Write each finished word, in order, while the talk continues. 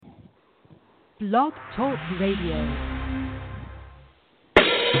Blog Talk Radio.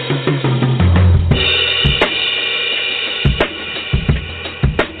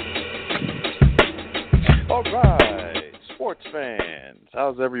 All right, sports fans,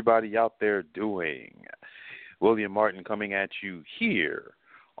 how's everybody out there doing? William Martin coming at you here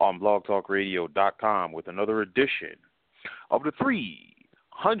on blogtalkradio.com with another edition of the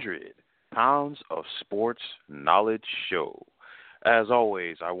 300 Pounds of Sports Knowledge Show. As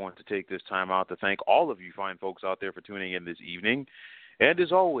always, I want to take this time out to thank all of you fine folks out there for tuning in this evening. And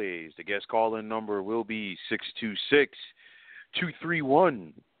as always, the guest call-in number will be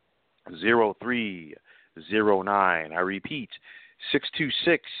 626-231-0309. I repeat,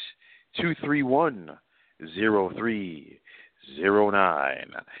 626-231-0309.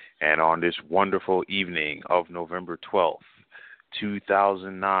 And on this wonderful evening of November 12th,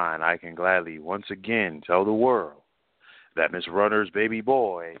 2009, I can gladly once again tell the world that Miss Runner's baby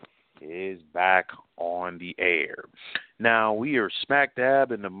boy is back on the air. Now, we are smack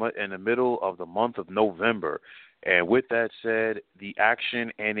dab in the middle of the month of November. And with that said, the action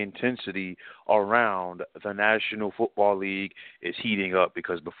and intensity around the National Football League is heating up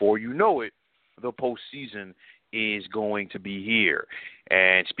because before you know it, the postseason is going to be here.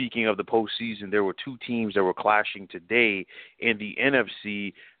 And speaking of the postseason, there were two teams that were clashing today in the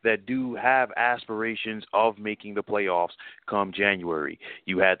NFC that do have aspirations of making the playoffs come January.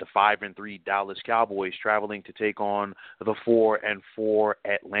 You had the 5-3 Dallas Cowboys traveling to take on the 4-4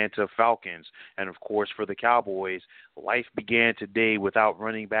 Atlanta Falcons. And of course, for the Cowboys, life began today without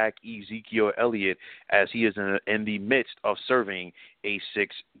running back Ezekiel Elliot as he is in the midst of serving a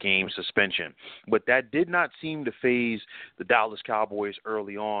 6-game suspension. But that did not seem to faze the Dallas Cowboys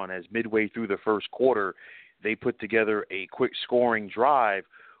early on, as midway through the first quarter, they put together a quick scoring drive,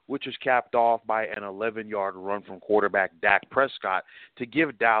 which was capped off by an 11-yard run from quarterback Dak Prescott to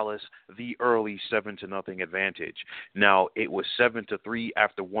give Dallas the early 7-0 advantage. Now, it was 7-3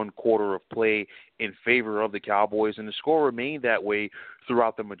 after one quarter of play in favor of the Cowboys, and the score remained that way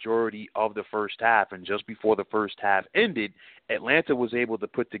throughout the majority of the first half. And just before the first half ended, Atlanta was able to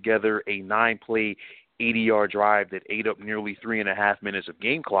put together a 9-play, 80-yard drive that ate up nearly 3.5 minutes of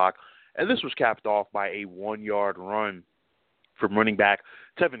game clock, and this was capped off by a 1-yard run from running back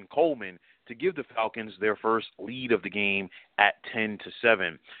Tevin Coleman to give the Falcons their first lead of the game at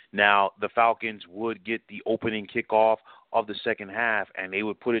 10-7. Now, the Falcons would get the opening kickoff of the second half, and they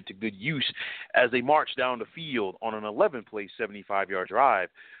would put it to good use as they marched down the field on an 11-play, 75-yard drive,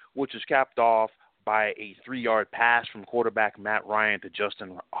 which was capped off by a 3-yard pass from quarterback Matt Ryan to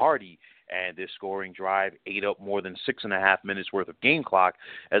Justin Hardy. And this scoring drive ate up more than 6.5 minutes worth of game clock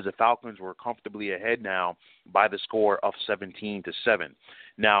as the Falcons were comfortably ahead now by the score of 17-7.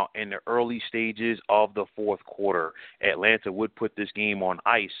 Now, in the early stages of the fourth quarter, Atlanta would put this game on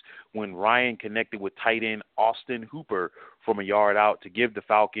ice when Ryan connected with tight end Austin Hooper from a yard out to give the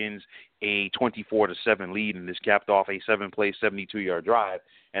Falcons a 24-7 lead, and this capped off a 7-play, 72-yard drive.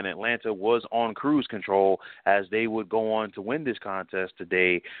 And Atlanta was on cruise control as they would go on to win this contest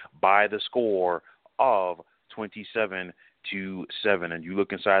today by the score of 27-7. And you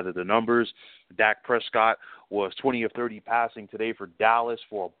look inside of the numbers, Dak Prescott was 20 of 30 passing today for Dallas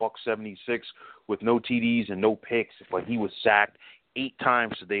for $176 with no TDs and no picks, but he was sacked 8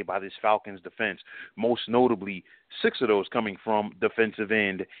 times today by this Falcons defense, most notably 6 of those coming from defensive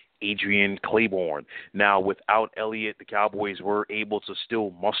end Adrian Claiborne. Now, without Elliott, the Cowboys were able to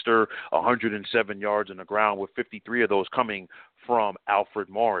still muster 107 yards on the ground, with 53 of those coming from Alfred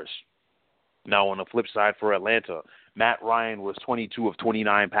Morris. Now, on the flip side for Atlanta, Matt Ryan was 22 of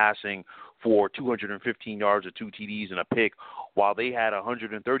 29 passing for 215 yards or 2 TDs and a pick, while they had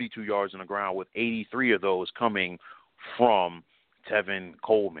 132 yards on the ground, with 83 of those coming from Tevin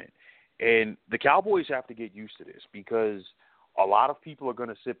Coleman. And the Cowboys have to get used to this because a lot of people are going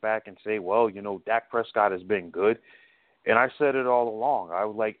to sit back and say, well, you know, Dak Prescott has been good. And I said it all along.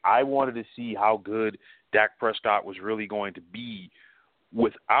 I wanted to see how good Dak Prescott was really going to be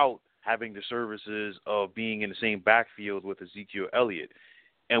without having the services of being in the same backfield with Ezekiel Elliott.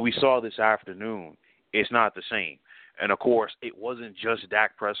 And we saw this afternoon. It's not the same. And, of course, it wasn't just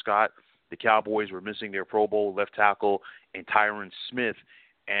Dak Prescott. The Cowboys were missing their Pro Bowl left tackle and Tyron Smith,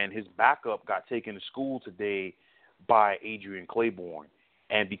 and his backup got taken to school today by Adrian Claiborne.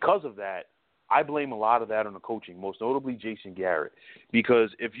 And because of that, I blame a lot of that on the coaching, most notably Jason Garrett,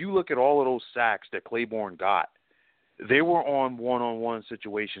 because if you look at all of those sacks that Claiborne got, they were on one-on-one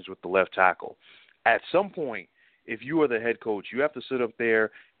situations with the left tackle. At some point, if you are the head coach, you have to sit up there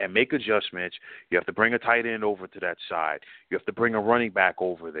and make adjustments. You have to bring a tight end over to that side. You have to bring a running back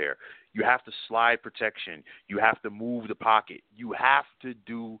over there. You have to slide protection. You have to move the pocket. You have to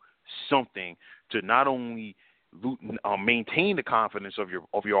do something to not only maintain the confidence of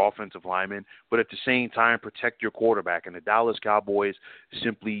your offensive linemen, but at the same time protect your quarterback. And the Dallas Cowboys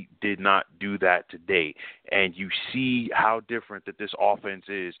simply did not do that today. And you see how different that this offense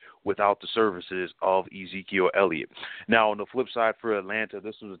is without the services of Ezekiel Elliot. Now, on the flip side for Atlanta,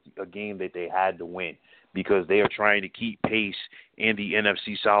 this was a game that they had to win, because they are trying to keep pace in the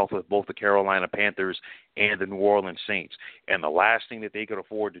NFC South with both the Carolina Panthers and the New Orleans Saints. And the last thing that they could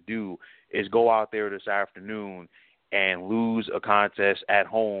afford to do is go out there this afternoon and lose a contest at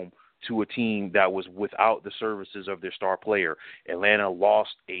home to a team that was without the services of their star player. Atlanta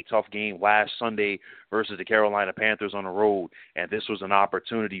lost a tough game last Sunday versus the Carolina Panthers on the road, and this was an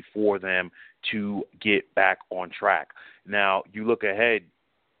opportunity for them to get back on track. Now, you look ahead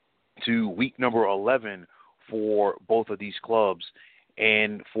to week number 11 for both of these clubs.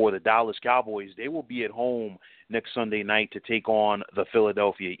 And for the Dallas Cowboys, they will be at home next Sunday night to take on the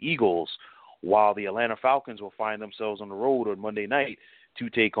Philadelphia Eagles, while the Atlanta Falcons will find themselves on the road on Monday night to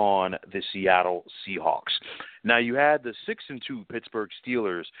take on the Seattle Seahawks. Now, you had the 6-2 Pittsburgh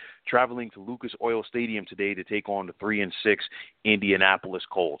Steelers traveling to Lucas Oil Stadium today to take on the 3-6 Indianapolis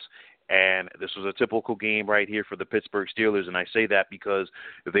Colts. And this was a typical game right here for the Pittsburgh Steelers, and I say that because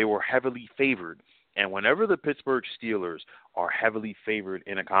they were heavily favored. And whenever the Pittsburgh Steelers are heavily favored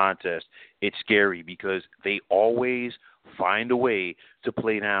in a contest, it's scary because they always find a way to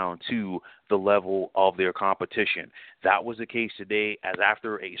play down to the level of their competition. That was the case today, as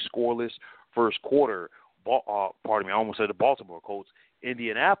after a scoreless first quarter, I almost said the Baltimore Colts,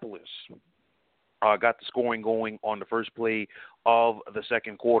 Indianapolis got the scoring going on the first play of the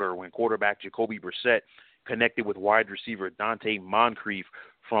second quarter when quarterback Jacoby Brissett connected with wide receiver Dante Moncrief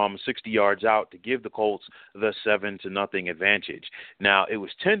from 60 yards out to give the Colts the 7-0 advantage. Now, it was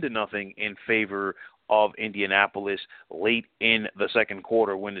 10-0 in favor of Indianapolis late in the second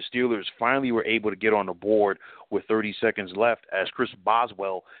quarter when the Steelers finally were able to get on the board with 30 seconds left as Chris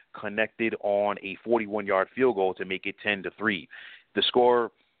Boswell connected on a 41-yard field goal to make it 10-3. The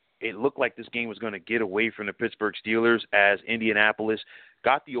score, it looked like this game was going to get away from the Pittsburgh Steelers as Indianapolis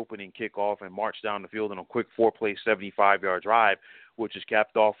got the opening kickoff and marched down the field in a quick 4-play 75-yard drive, which is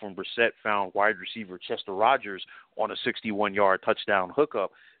capped off when Brissett found wide receiver Chester Rogers on a 61-yard touchdown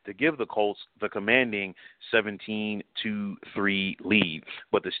hookup to give the Colts the commanding 17-3 lead.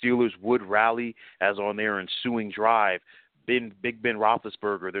 But the Steelers would rally as on their ensuing drive, Big Ben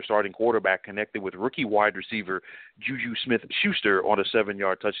Roethlisberger, their starting quarterback, connected with rookie wide receiver Juju Smith-Schuster on a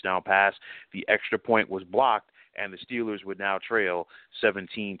 7-yard touchdown pass. The extra point was blocked, and the Steelers would now trail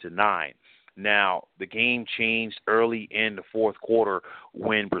 17-9. Now, the game changed early in the fourth quarter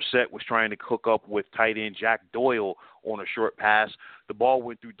when Brissett was trying to hook up with tight end Jack Doyle on a short pass. The ball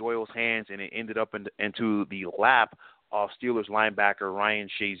went through Doyle's hands, and it ended up into the lap of Steelers linebacker Ryan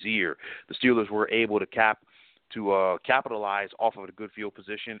Shazier. The Steelers were able to capitalize off of a good field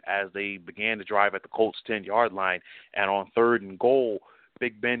position as they began to drive at the Colts' 10-yard line. And on 3rd and goal,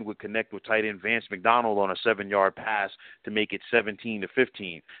 Big Ben would connect with tight end Vance McDonald on a 7-yard pass to make it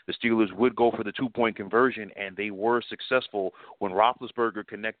 17-15. The Steelers would go for the 2-point conversion, and they were successful when Roethlisberger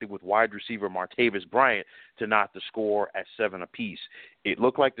connected with wide receiver Martavis Bryant to knot the score at 7 apiece. It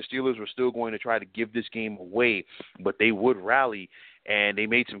looked like the Steelers were still going to try to give this game away, but they would rally, and they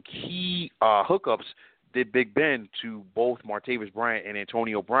made some key hookups, did Big Ben, to both Martavis Bryant and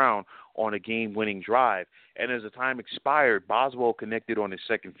Antonio Brown on a game-winning drive. And as the time expired, Boswell connected on his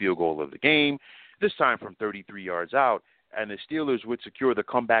second field goal of the game, this time from 33 yards out, and the Steelers would secure the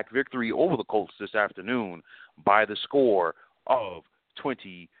comeback victory over the Colts this afternoon by the score of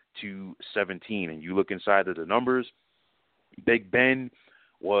 20-17. And you look inside of the numbers, Big Ben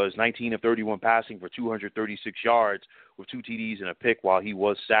was 19 of 31 passing for 236 yards with 2 TDs and a pick while he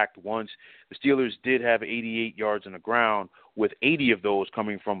was sacked once. The Steelers did have 88 yards on the ground, with 80 of those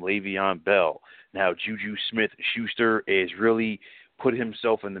coming from Le'Veon Bell. Now, Juju Smith-Schuster is really put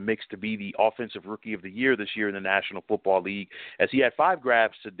himself in the mix to be the Offensive Rookie of the Year this year in the National Football League, as he had 5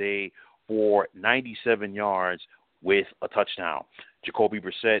 grabs today for 97 yards with a touchdown. Jacoby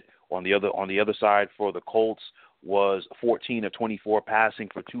Brissett on the other side for the Colts was 14 of 24 passing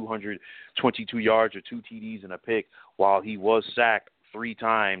for 222 yards or 2 TDs and a pick, while he was sacked 3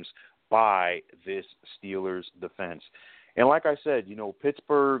 times by this Steelers defense. And like I said,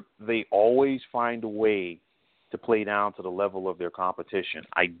 Pittsburgh, they always find a way to play down to the level of their competition.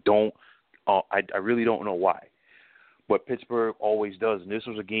 I really don't know why. but Pittsburgh always does. And this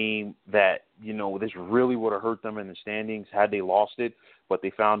was a game that, this really would have hurt them in the standings had they lost it, but they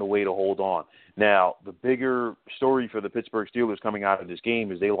found a way to hold on. Now, the bigger story for the Pittsburgh Steelers coming out of this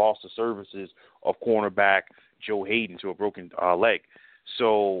game is they lost the services of cornerback Joe Hayden to a broken leg.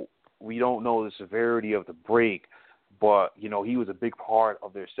 So we don't know the severity of the break, but, he was a big part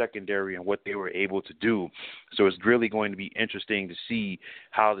of their secondary and what they were able to do. So it's really going to be interesting to see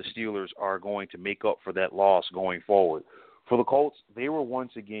how the Steelers are going to make up for that loss going forward. For the Colts, they were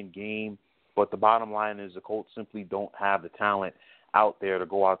once again game, but the bottom line is the Colts simply don't have the talent out there to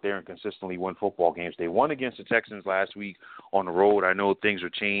go out there and consistently win football games. They won against the Texans last week on the road. I know things were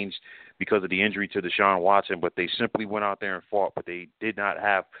changed because of the injury to Deshaun Watson, but they simply went out there and fought, but they did not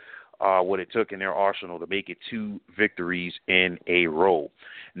have what it took in their arsenal to make it 2 victories in a row.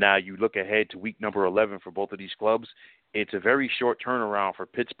 Now, you look ahead to week number 11 for both of these clubs. It's a very short turnaround for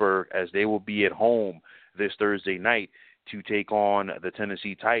Pittsburgh as they will be at home this Thursday night to take on the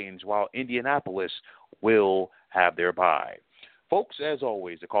Tennessee Titans, while Indianapolis will have their bye. Folks, as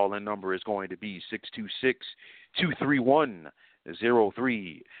always, the call-in number is going to be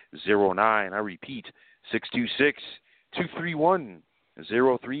 626-231-0309. I repeat, 626-231-0309.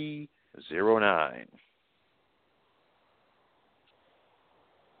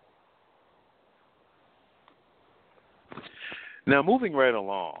 Now, moving right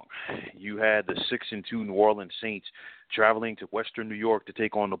along, you had the 6-2 New Orleans Saints traveling to Western New York to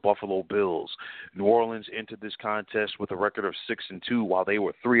take on the Buffalo Bills. New Orleans entered this contest with a record of 6-2, while they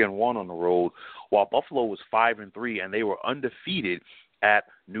were 3-1 on the road, while Buffalo was 5-3, and they were undefeated at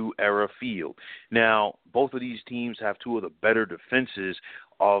New Era Field. Now, both of these teams have 2 of the better defenses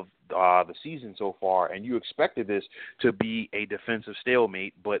of the season so far, and you expected this to be a defensive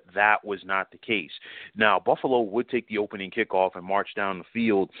stalemate, but that was not the case. Now, Buffalo would take the opening kickoff and march down the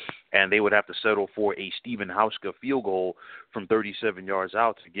field, and they would have to settle for a Steven Hauschka field goal from 37 yards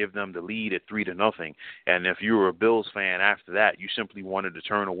out to give them the lead at 3-0. And if you were a Bills fan after that, you simply wanted to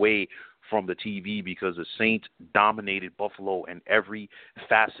turn away from the TV because the Saints dominated Buffalo in every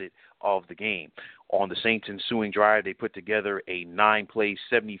facet of the game. On the Saints' ensuing drive, they put together a 9-play,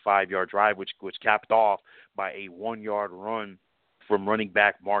 75-yard drive, which was capped off by a 1-yard run from running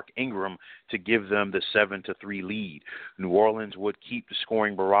back Mark Ingram to give them the 7-3 lead. New Orleans would keep the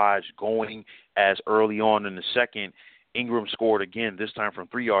scoring barrage going as early on in the second, Ingram scored again, this time from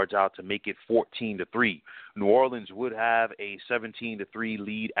 3 yards out to make it 14-3. New Orleans would have a 17-3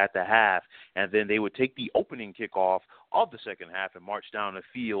 lead at the half, and then they would take the opening kickoff of the second half and march down the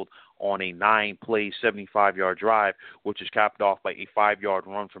field on a 9-play, 75-yard drive, which is capped off by a 5-yard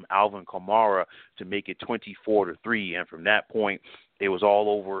run from Alvin Kamara to make it 24-3. And from that point, it was all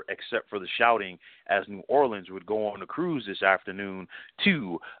over except for the shouting as New Orleans would go on a cruise this afternoon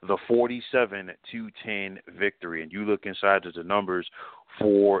to the 47-10 victory. And you look inside of the numbers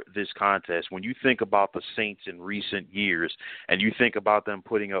for this contest. When you think about the Saints in recent years and you think about them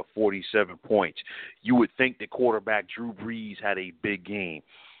putting up 47 points, you would think that quarterback Drew Brees had a big game.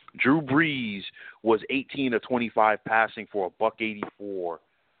 Drew Brees was 18 of 25 passing for $184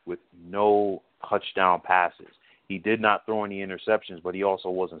 with no touchdown passes. He did not throw any interceptions, but he also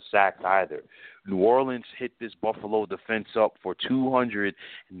wasn't sacked either. New Orleans hit this Buffalo defense up for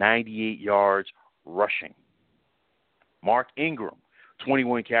 298 yards rushing. Mark Ingram,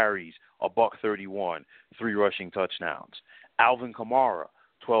 21 carries, $131, 3 rushing touchdowns. Alvin Kamara,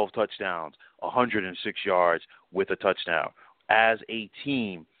 12 touchdowns, 106 yards with a touchdown. As a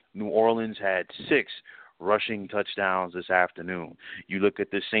team, New Orleans had 6 rushing touchdowns this afternoon. You look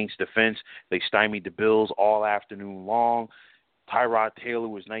at the Saints defense, they stymied the Bills all afternoon long. Tyrod Taylor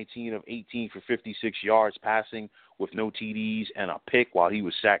was 19 of 18 for 56 yards passing with no TDs and a pick while he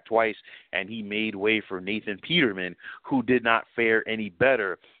was sacked twice, and he made way for Nathan Peterman, who did not fare any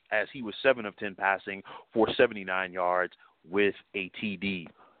better as he was 7 of 10 passing for 79 yards with a TD.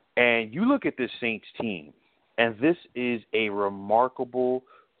 And you look at this Saints team, and this is a remarkable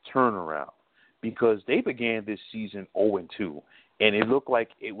turnaround, because they began this season 0-2, and it looked like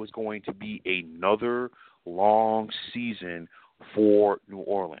it was going to be another long season for New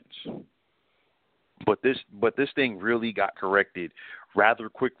Orleans. But this thing really got corrected rather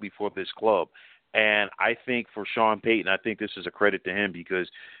quickly for this club. And I think for Sean Payton, I think this is a credit to him, because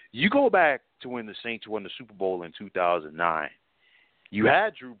you go back to when the Saints won the Super Bowl in 2009. You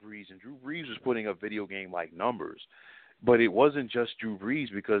had Drew Brees, and Drew Brees was putting up video game-like numbers. But it wasn't just Drew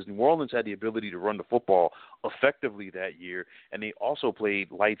Brees, because New Orleans had the ability to run the football effectively that year, and they also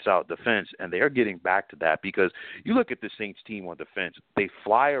played lights-out defense, and they're getting back to that, because you look at the Saints team on defense, they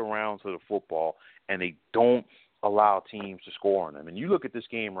fly around to the football, and they don't allow teams to score on them. And you look at this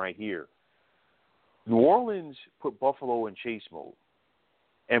game right here. New Orleans put Buffalo in chase mode,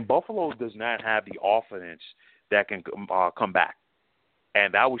 and Buffalo does not have the offense that can come back.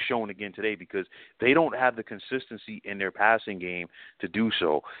 And that was shown again today because they don't have the consistency in their passing game to do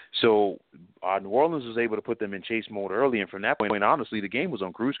so. So New Orleans was able to put them in chase mode early, and from that point, honestly, the game was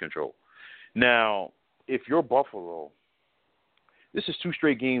on cruise control. Now, if you're Buffalo, this is 2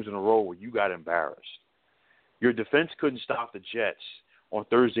 straight games in a row where you got embarrassed. Your defense couldn't stop the Jets on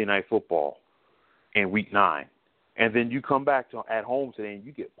Thursday Night Football in Week 9. And then you come back at home today and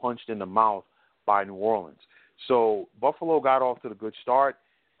you get punched in the mouth by New Orleans. So Buffalo got off to the good start.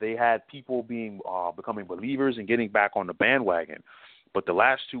 They had people becoming believers and getting back on the bandwagon. But the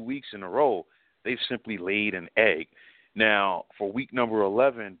last 2 weeks in a row, they've simply laid an egg. Now, for week number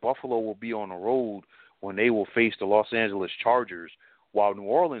 11, Buffalo will be on the road when they will face the Los Angeles Chargers, while New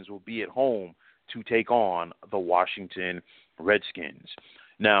Orleans will be at home to take on the Washington Redskins.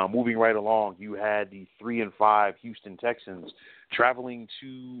 Now, moving right along, you had the 3-5 Houston Texans traveling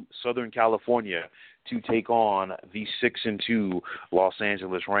to Southern California to take on the 6-2 Los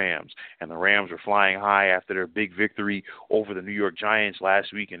Angeles Rams. And the Rams were flying high after their big victory over the New York Giants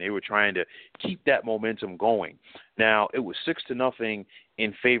last week, and they were trying to keep that momentum going. Now, it was 6-0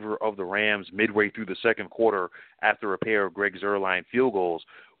 in favor of the Rams midway through the second quarter after a pair of Greg Zuerlein field goals,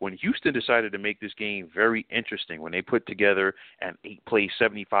 when Houston decided to make this game very interesting when they put together an 8-play,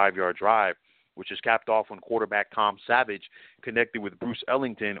 75-yard drive, which is capped off when quarterback Tom Savage connected with Bruce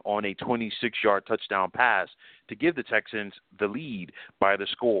Ellington on a 26-yard touchdown pass to give the Texans the lead by the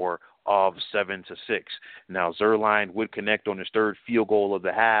score of 7-6. Now, Zuerlein would connect on his third field goal of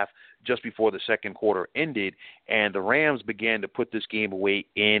the half just before the second quarter ended, and the Rams began to put this game away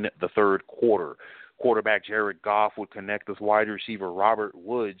in the third quarter. Quarterback Jared Goff would connect with wide receiver Robert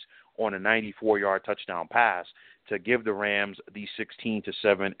Woods on a 94-yard touchdown pass to give the Rams the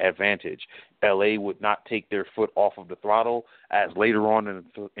 16-7 advantage. L.A. would not take their foot off of the throttle, as later on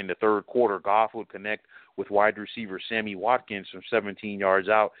in the third quarter, Goff would connect with wide receiver Sammy Watkins from 17 yards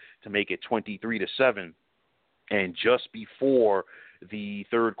out to make it 23-7. And just before the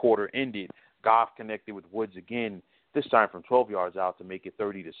third quarter ended, Goff connected with Woods again, this time from 12 yards out to make it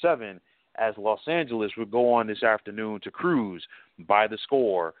 30-7, as Los Angeles would go on this afternoon to cruise by the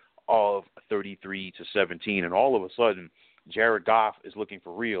score of 33-17. And all of a sudden, Jared Goff is looking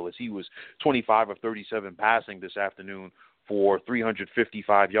for real, as he was 25 of 37 passing this afternoon for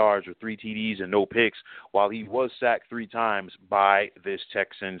 355 yards with 3 TDs and no picks, while he was sacked 3 times by this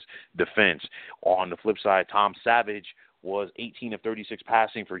Texans defense. On the flip side, Tom Savage was 18 of 36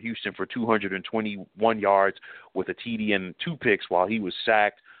 passing for Houston for 221 yards with a TD and 2 picks, while he was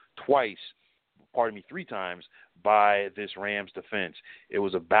sacked 3 times by this Rams defense. It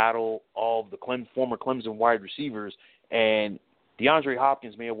was a battle of the former Clemson wide receivers, and DeAndre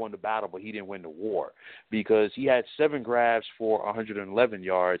Hopkins may have won the battle, but he didn't win the war because he had 7 grabs for 111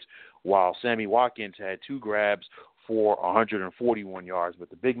 yards, while Sammy Watkins had 2 grabs for 141 yards.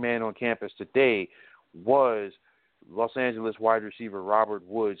 But the big man on campus today was Los Angeles wide receiver Robert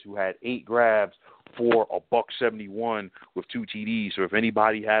Woods, who had 8 grabs for $171 with 2 TDs. So if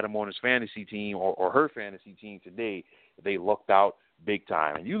anybody had him on his fantasy team or her fantasy team today, they lucked out big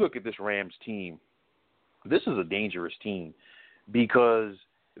time. And you look at this Rams team, this is a dangerous team because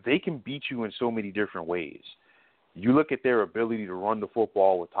they can beat you in so many different ways. You look at their ability to run the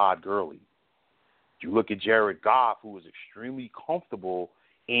football with Todd Gurley. You look at Jared Goff, who is extremely comfortable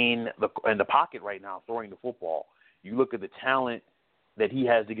in the pocket right now throwing the football. You look at the talent that he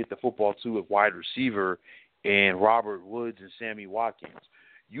has to get the football to at wide receiver in Robert Woods and Sammy Watkins.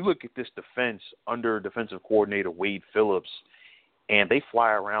 You look at this defense under defensive coordinator Wade Phillips, and they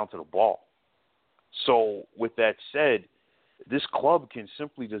fly around to the ball. So with that said, this club can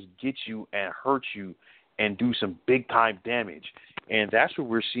simply just get you and hurt you and do some big-time damage. And that's what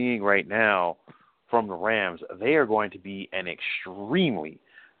we're seeing right now from the Rams. They are going to be an extremely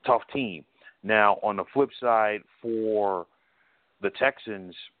tough team. Now, on the flip side, for the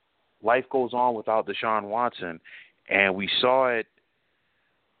Texans, life goes on without Deshaun Watson, and we saw it,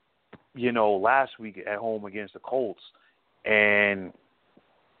 last week at home against the Colts, and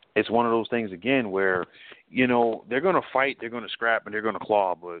it's one of those things, again, where, they're going to fight, they're going to scrap, and they're going to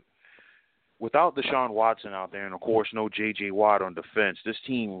claw, but without Deshaun Watson out there, and, of course, no J.J. Watt on defense, this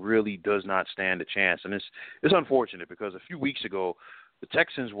team really does not stand a chance, and it's unfortunate because a few weeks ago, the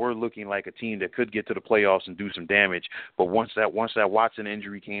Texans were looking like a team that could get to the playoffs and do some damage, but once that Watson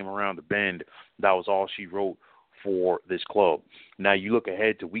injury came around the bend, that was all she wrote for this club. Now you look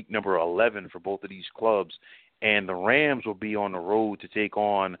ahead to week number 11 for both of these clubs, and the Rams will be on the road to take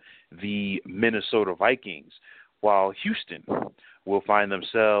on the Minnesota Vikings, while Houston will find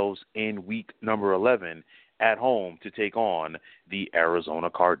themselves in week number 11 at home to take on the Arizona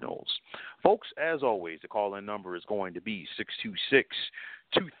Cardinals. Folks, as always, the call-in number is going to be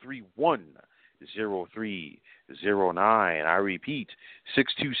 626-231-0309. I repeat,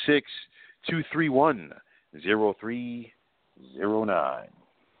 626-231-0309.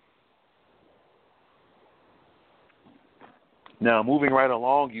 Now, moving right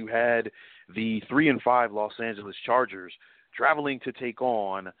along, you had the 3-5 Los Angeles Chargers traveling to take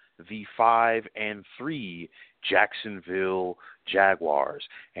on the 5-3 Jacksonville Jaguars.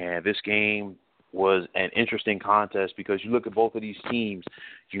 And this game was an interesting contest because you look at both of these teams,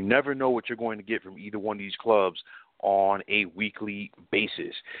 you never know what you're going to get from either one of these clubs on a weekly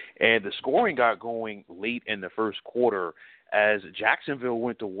basis. And the scoring got going late in the first quarter as Jacksonville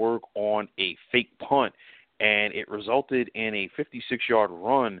went to work on a fake punt, and it resulted in a 56-yard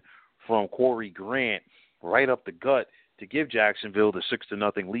run from Corey Grant right up the gut to give Jacksonville the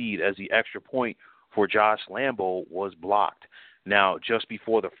 6-0 lead as the extra point for Josh Lambo was blocked. Now, just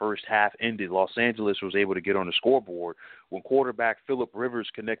before the first half ended, Los Angeles was able to get on the scoreboard when quarterback Phillip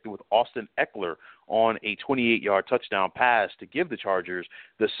Rivers connected with Austin Eckler on a 28-yard touchdown pass to give the Chargers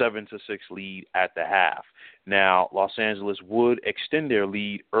the 7-6 lead at the half. Now, Los Angeles would extend their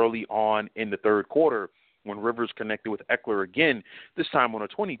lead early on in the third quarter when Rivers connected with Eckler again, this time on a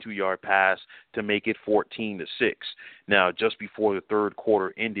 22-yard pass to make it 14-6. Now, just before the third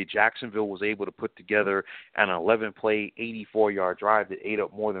quarter ended, Jacksonville was able to put together an 11-play, 84-yard drive that ate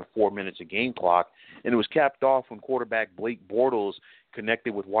up more than 4 minutes of game clock, and it was capped off when quarterback Blake Bortles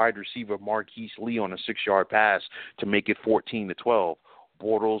connected with wide receiver Marquise Lee on a 6-yard pass to make it 14-12.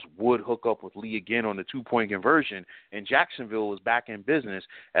 Bortles would hook up with Lee again on the 2-point conversion, and Jacksonville was back in business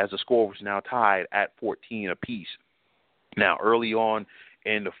as the score was now tied at 14 apiece. Now, early on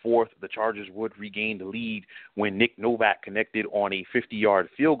in the fourth, the Chargers would regain the lead when Nick Novak connected on a 50-yard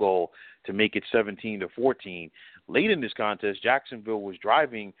field goal to make it 17-14. Late in this contest, Jacksonville was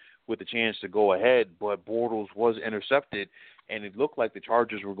driving with a chance to go ahead, but Bortles was intercepted, and it looked like the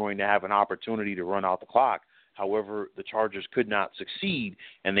Chargers were going to have an opportunity to run out the clock. However, the Chargers could not succeed,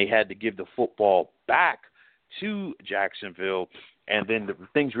 and they had to give the football back to Jacksonville. And then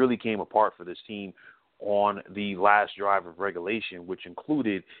things really came apart for this team on the last drive of regulation, which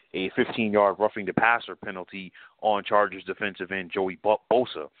included a 15-yard roughing the passer penalty on Chargers defensive end Joey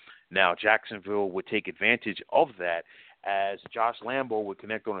Bosa. Now, Jacksonville would take advantage of that as Josh Lambo would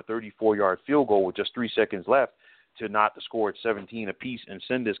connect on a 34-yard field goal with just 3 seconds left to knot the score at 17 apiece and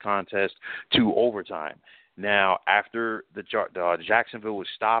send this contest to overtime. Now, after the Jacksonville was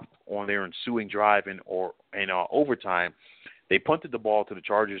stopped on their ensuing drive in overtime, they punted the ball to the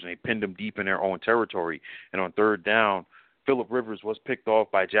Chargers and they pinned them deep in their own territory. And on third down, Phillip Rivers was picked off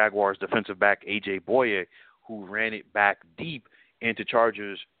by Jaguars defensive back A.J. Boye, who ran it back deep into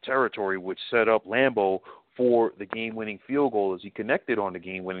Chargers territory, which set up Lambo for the game-winning field goal as he connected on the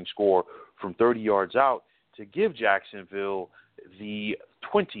game-winning score from 30 yards out to give Jacksonville the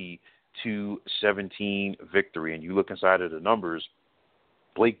 20-17 victory. And you look inside of the numbers,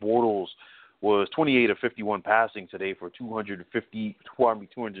 Blake Bortles was 28 of 51 passing today for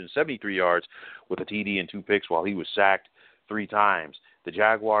 273 yards with a TD and 2 picks while he was sacked 3 times. The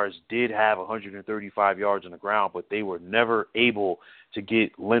Jaguars did have 135 yards on the ground, but they were never able to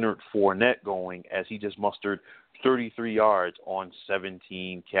get Leonard Fournette going as he just mustered 33 yards on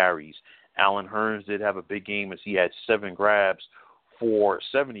 17 carries. Allen Hurns did have a big game as he had 7 grabs for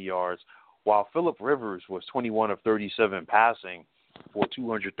 70 yards, while Phillip Rivers was 21 of 37 passing for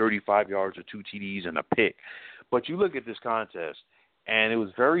 235 yards or 2 TDs and a pick. But you look at this contest, and it was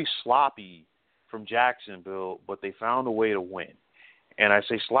very sloppy from Jacksonville, but they found a way to win. And I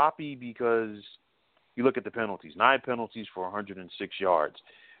say sloppy because you look at the penalties, 9 penalties for 106 yards.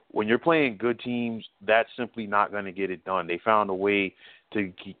 When you're playing good teams, that's simply not going to get it done. They found a way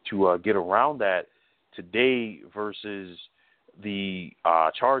to get around that today versus the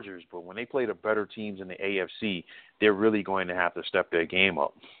Chargers, but when they play the better teams in the AFC, they're really going to have to step their game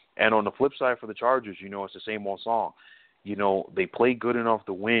up. And on the flip side for the Chargers, it's the same old song. They play good enough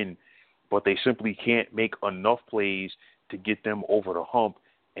to win, but they simply can't make enough plays to get them over the hump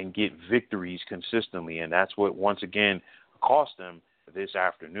and get victories consistently, and that's what, once again, cost them this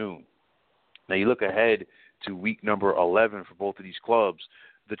afternoon. Now, you look ahead to week number 11 for both of these clubs.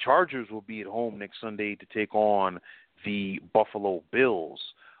 The Chargers will be at home next Sunday to take on the Buffalo Bills,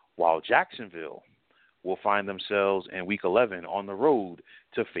 while Jacksonville will find themselves in Week 11 on the road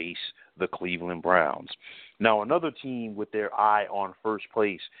to face the Cleveland Browns. Now, another team with their eye on first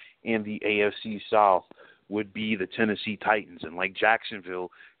place in the AFC South would be the Tennessee Titans. And like Jacksonville,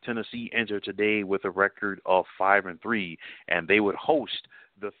 Tennessee entered today with a record of 5-3, and they would host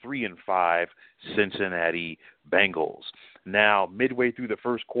the 3-5 Cincinnati Bengals. Now, midway through the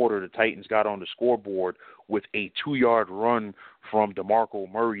first quarter, the Titans got on the scoreboard with a 2-yard run from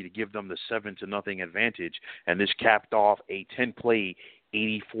DeMarco Murray to give them the 7-0 advantage, and this capped off a 10-play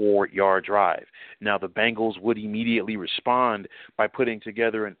 84-yard drive. Now, the Bengals would immediately respond by putting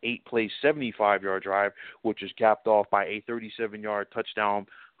together an 8-play 75-yard drive, which was capped off by a 37-yard touchdown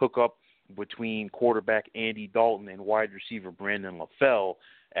hookup between quarterback Andy Dalton and wide receiver Brandon LaFell,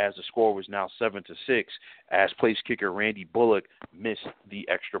 as the score was now 7-6, as place kicker Randy Bullock missed the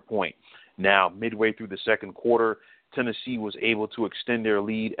extra point. Now, midway through the second quarter, Tennessee was able to extend their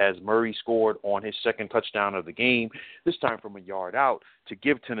lead as Murray scored on his second touchdown of the game, this time from a yard out, to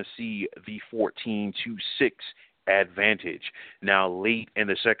give Tennessee the 14-6 advantage. Now, late in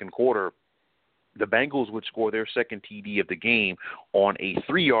the second quarter, the Bengals would score their second TD of the game on a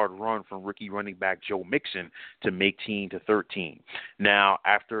 3-yard run from rookie running back Joe Mixon to make 13. Now,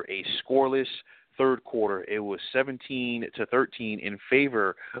 after a scoreless third quarter, it was 17-13 in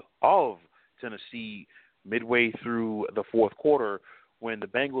favor of Tennessee midway through the fourth quarter, when the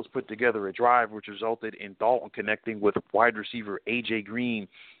Bengals put together a drive which resulted in Dalton connecting with wide receiver A.J. Green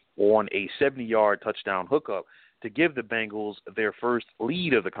on a 70-yard touchdown hookup to give the Bengals their first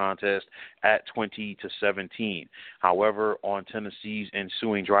lead of the contest at 20-17. However, on Tennessee's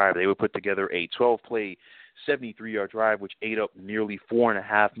ensuing drive, they would put together a 12-play 73-yard drive, which ate up nearly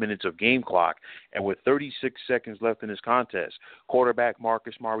 4.5 minutes of game clock. And with 36 seconds left in this contest, quarterback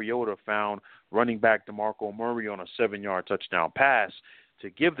Marcus Mariota found running back DeMarco Murray on a 7-yard touchdown pass to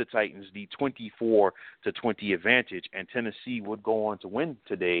give the Titans the 24-20 advantage, and Tennessee would go on to win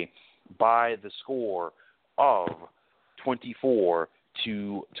today by the score of 24-20.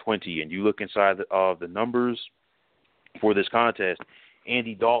 And you look inside of the numbers for this contest,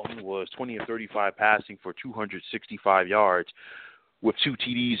 Andy Dalton was 20 of 35 passing for 265 yards with 2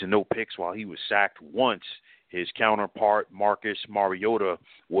 TDs and no picks, while he was sacked once. His counterpart, Marcus Mariota,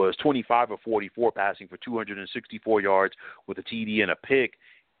 was 25 of 44 passing for 264 yards with a TD and a pick,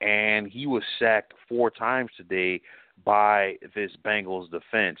 and he was sacked 4 times today by this Bengals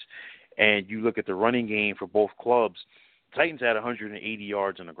defense. And you look at the running game for both clubs, Titans had 180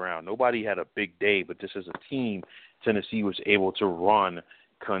 yards on the ground. Nobody had a big day, but this is a team Tennessee was able to run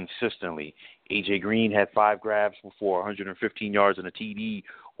consistently. A.J. Green had 5 grabs for 115 yards and a TD,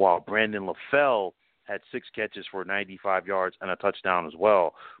 while Brandon LaFell had 6 catches for 95 yards and a touchdown as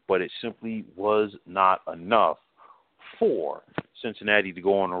well. But it simply was not enough for Cincinnati to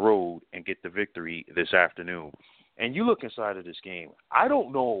go on the road and get the victory this afternoon. And you look inside of this game, I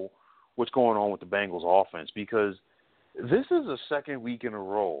don't know what's going on with the Bengals offense, because this is the second week in a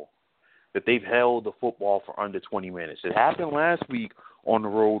row that they've held the football for under 20 minutes. It happened last week on the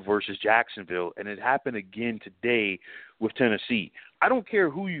road versus Jacksonville, and it happened again today with Tennessee. I don't care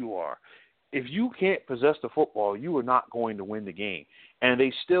who you are. If you can't possess the football, you are not going to win the game. And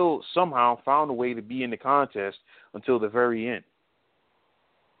they still somehow found a way to be in the contest until the very end.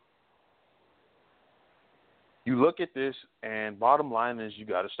 You look at this, and bottom line is you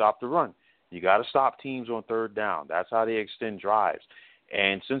got to stop the run. You got to stop teams on third down. That's how they extend drives.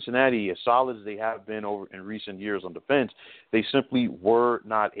 And Cincinnati, as solid as they have been over in recent years on defense, they simply were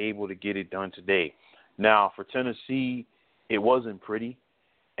not able to get it done today. Now, for Tennessee, it wasn't pretty.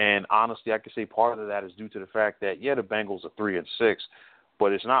 And honestly, I could say part of that is due to the fact that, the Bengals are 3-6,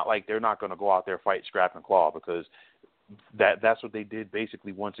 but it's not like they're not going to go out there, fight, scrap, and claw, because that's what they did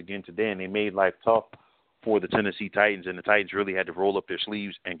basically once again today, and they made life tough for the Tennessee Titans, and the Titans really had to roll up their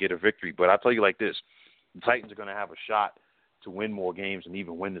sleeves and get a victory. But I'll tell you like this, the Titans are going to have a shot to win more games and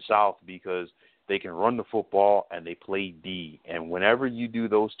even win the South, because they can run the football and they play D. And whenever you do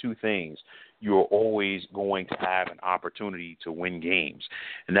those two things, you're always going to have an opportunity to win games.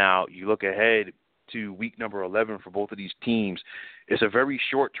 Now, you look ahead to week number 11 for both of these teams. It's a very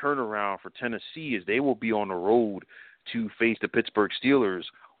short turnaround for Tennessee, as they will be on the road to face the Pittsburgh Steelers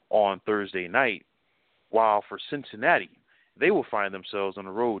on Thursday night, while for Cincinnati, they will find themselves on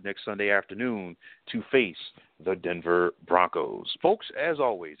the road next Sunday afternoon to face the Denver Broncos. Folks, as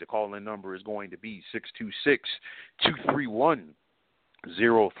always, the call-in number is going to be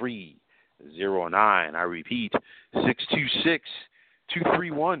 626-231-0309. I repeat,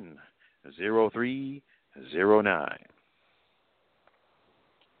 626-231-0309.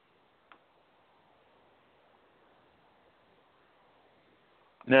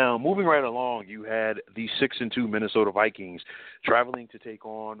 Now, moving right along, you had the 6-2 Minnesota Vikings traveling to take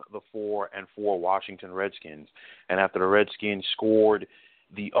on the 4-4 Washington Redskins. And after the Redskins scored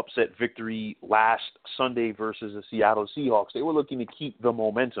the upset victory last Sunday versus the Seattle Seahawks. They were looking to keep the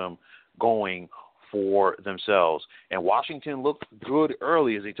momentum going for themselves. And Washington looked good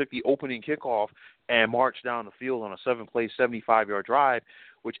early as they took the opening kickoff and marched down the field on a 7-play, 75-yard drive,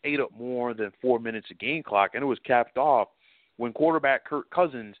 which ate up more than 4 minutes of game clock. And it was capped off when quarterback Kirk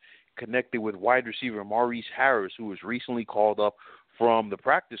Cousins connected with wide receiver Maurice Harris, who was recently called up from the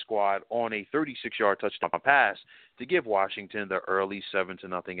practice squad, on a 36-yard touchdown pass to give Washington the early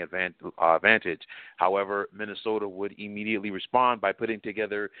 7-0 advantage. However, Minnesota would immediately respond by putting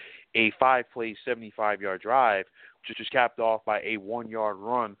together a 5-play, 75-yard drive, which was capped off by a 1-yard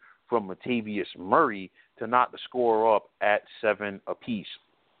run from Latavius Murray to knock the score up at 7 apiece.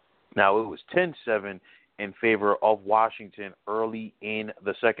 Now, it was 10-7 in favor of Washington early in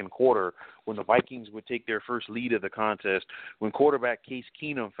the second quarter when the Vikings would take their first lead of the contest when quarterback Case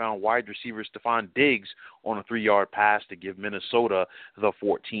Keenum found wide receiver Stephon Diggs on a 3-yard pass to give Minnesota the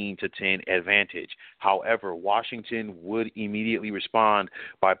 14-10 advantage. However, Washington would immediately respond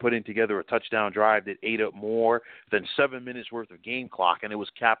by putting together a touchdown drive that ate up more than 7 minutes worth of game clock, and it was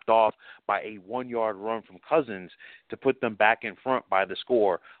capped off by a 1-yard run from Cousins to put them back in front by the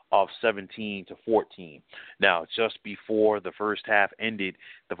score of 17-14. Now, just before the first half ended,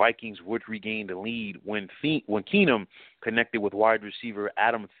 the Vikings would regain the lead when Keenum connected with wide receiver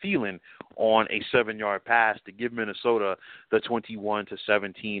Adam Thielen on a 7-yard pass to give Minnesota the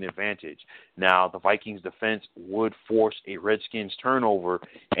 21-17 advantage. Now, the Vikings defense would force a Redskins turnover,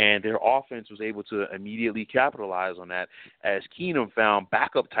 and their offense was able to immediately capitalize on that as Keenum found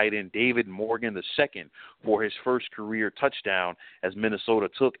backup tight end David Morgan II for his first career touchdown as Minnesota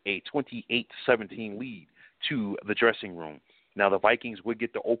took a 28-17 lead to the dressing room. Now, the Vikings would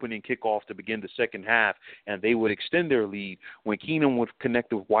get the opening kickoff to begin the second half, and they would extend their lead when Keenum would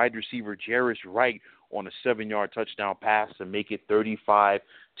connect with wide receiver Jarris Wright on a 7-yard touchdown pass to make it 35-17.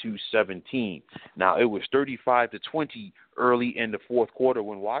 Now, it was 35-20 early in the fourth quarter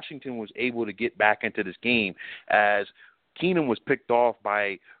when Washington was able to get back into this game as Keenum was picked off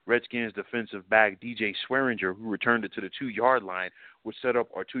by Redskins defensive back DJ Swearinger, who returned it to the 2-yard line, which set up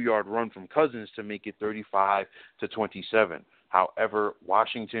a 2-yard run from Cousins to make it 35-27. However,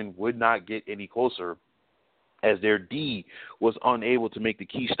 Washington would not get any closer as their D was unable to make the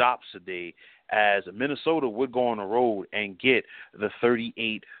key stops today, as Minnesota would go on the road and get the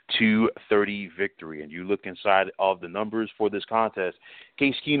 38-30 victory. And you look inside of the numbers for this contest,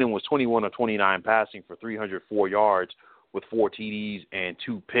 Case Keenum was 21 of 29 passing for 304 yards with 4 TDs and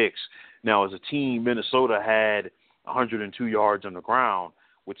 2 picks. Now, as a team, Minnesota had 102 yards on the ground,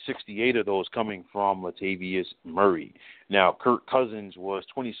 with 68 of those coming from Latavius Murray. Now, Kirk Cousins was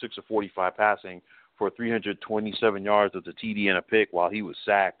 26 of 45 passing for 327 yards with a TD and a pick while he was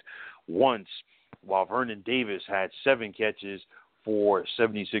sacked once, while Vernon Davis had 7 catches for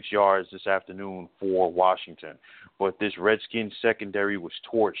 76 yards this afternoon for Washington. But this Redskins secondary was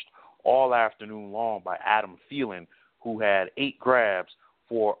torched all afternoon long by Adam Thielen, who had 8 grabs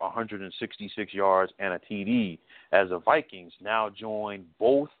for 166 yards and a TD, as the Vikings now join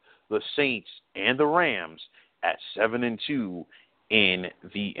both the Saints and the Rams at 7-2 in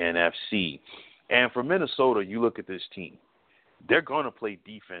the NFC. And for Minnesota, you look at this team. They're going to play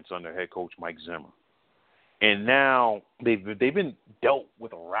defense under head coach Mike Zimmer. And now they've been dealt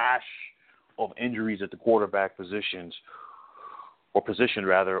with a rash of injuries at the quarterback position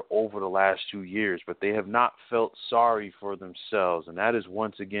over the last 2 years, but they have not felt sorry for themselves, and that is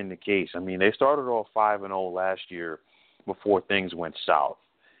once again the case. I mean, they started off 5-0 last year before things went south.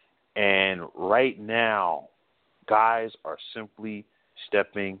 And right now, guys are simply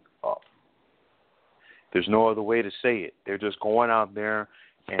stepping up. There's no other way to say it. They're just going out there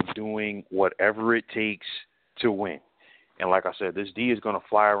and doing whatever it takes to win. And like I said, this D is going to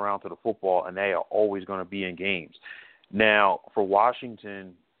fly around to the football, and they are always going to be in games. Now, for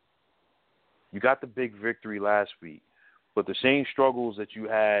Washington, you got the big victory last week, but the same struggles that you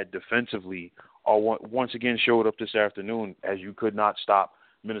had defensively are once again showed up this afternoon as you could not stop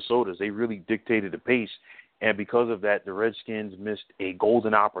Minnesota's. They really dictated the pace, and because of that, the Redskins missed a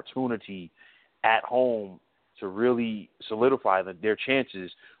golden opportunity at home to really solidify their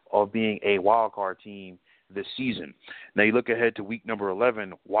chances of being a wild card team this season. Now, you look ahead to week number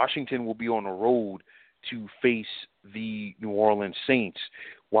 11, Washington will be on the road to face the New Orleans Saints,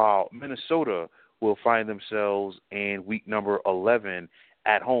 while Minnesota will find themselves in week number 11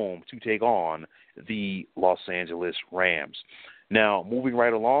 at home to take on the Los Angeles Rams. Now, moving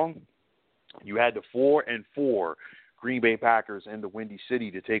right along, you had the 4-4 Green Bay Packers in the Windy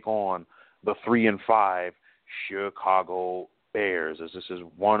City to take on the 3-5 Chicago Bears, as this is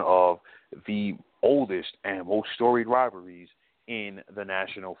one of the oldest and most storied rivalries in the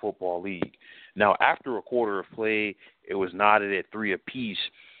National Football League. Now, after a quarter of play, it was knotted at 3 apiece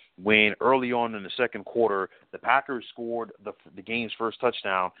when early on in the second quarter, the Packers scored the game's first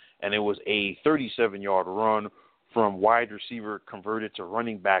touchdown, and it was a 37-yard run from wide receiver converted to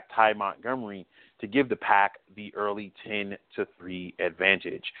running back Ty Montgomery to give the Pack the early 10-3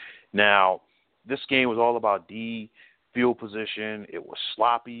 advantage. Now, this game was all about D, field position. It was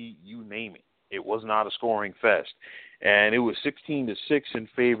sloppy, you name it. It was not a scoring fest. And it was 16-6 in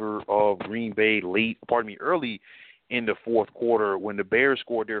favor of Green Bay early in the fourth quarter when the Bears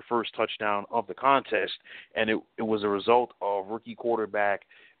scored their first touchdown of the contest. And it was a result of rookie quarterback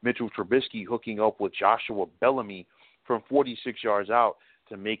Mitchell Trubisky hooking up with Joshua Bellamy from 46 yards out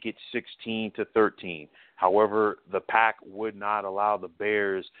to make it 16-13. However, the Pack would not allow the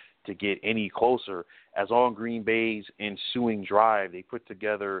Bears to get any closer, as on Green Bay's ensuing drive, they put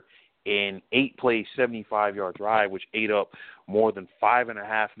together an 8-play, 75-yard drive, which ate up more than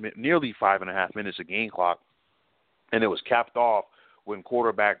nearly 5.5 minutes of game clock. And it was capped off when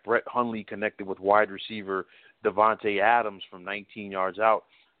quarterback Brett Hundley connected with wide receiver Devontae Adams from 19 yards out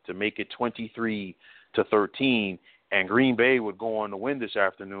to make it 23-13. And Green Bay would go on to win this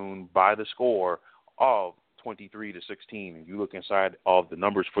afternoon by the score of 23-16. And you look inside of the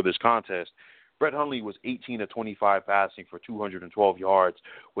numbers for this contest, Brett Hundley was 18 of 25 passing for 212 yards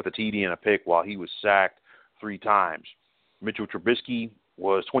with a TD and a pick, while he was sacked 3 times. Mitchell Trubisky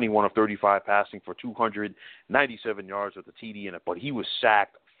was 21 of 35 passing for 297 yards with a TD and but he was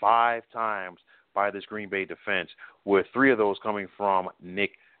sacked 5 times by this Green Bay defense, with 3 of those coming from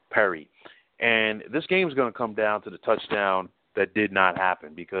Nick Perry. And this game is going to come down to the touchdown that did not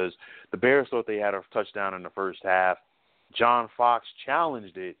happen, because the Bears thought they had a touchdown in the first half. John Fox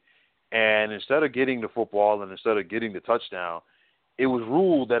challenged it, and instead of getting the football and instead of getting the touchdown, it was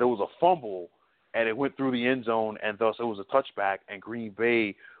ruled that it was a fumble, and it went through the end zone, and thus it was a touchback, and Green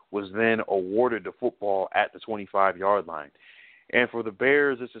Bay was then awarded the football at the 25-yard line. And for the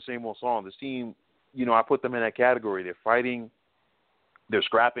Bears, it's the same old song. This team, I put them in that category. They're fighting, they're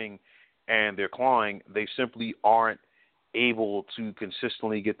scrapping, and they're clawing. They simply aren't able to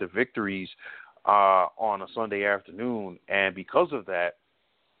consistently get the victories on a Sunday afternoon, and because of that,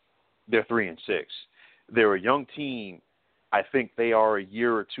 they're 3-6. They're a young team. I think they are a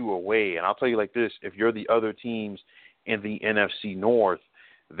year or two away, and I'll tell you like this: if you're the other teams in the NFC North,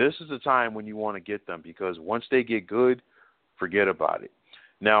 this is the time when you want to get them, because once they get good, forget about it.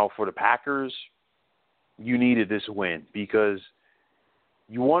 Now, for the Packers, you needed this win because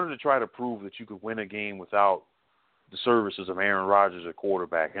you wanted to try to prove that you could win a game without the services of Aaron Rodgers at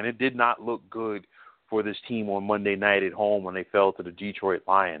quarterback. And it did not look good for this team on Monday night at home when they fell to the Detroit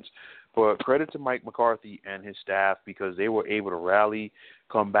Lions. But credit to Mike McCarthy and his staff, because they were able to rally,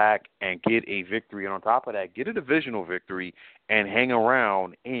 come back, and get a victory. And on top of that, get a divisional victory and hang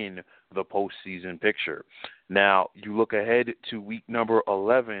around in the postseason picture. Now, you look ahead to week number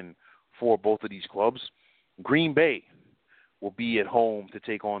 11 for both of these clubs. Green Bay will be at home to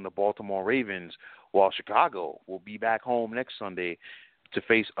take on the Baltimore Ravens, while Chicago will be back home next Sunday to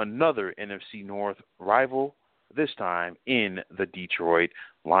face another NFC North rival, this time in the Detroit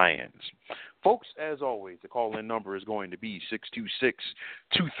Lions. Folks, as always, the call-in number is going to be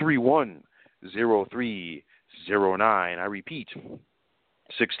 626-231-0309. I repeat,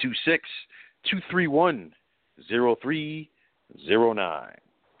 626-231-0309.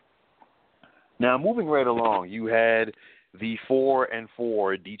 Now, moving right along, you had the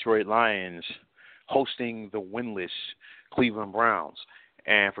 4-4 Detroit Lions hosting the winless Cleveland Browns.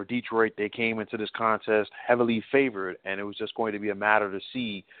 And for Detroit, they came into this contest heavily favored, and it was just going to be a matter to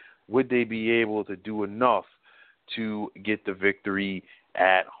see would they be able to do enough to get the victory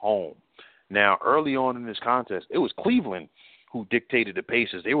at home. Now, early on in this contest, it was Cleveland who dictated the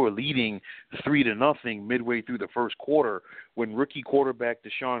paces. They were leading 3-0 midway through the first quarter when rookie quarterback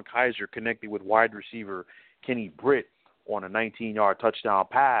Deshaun Kaiser connected with wide receiver Kenny Britt on a 19-yard touchdown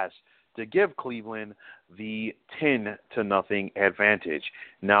pass to give Cleveland the 10-0 advantage.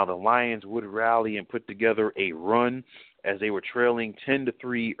 Now, the Lions would rally and put together a run as they were trailing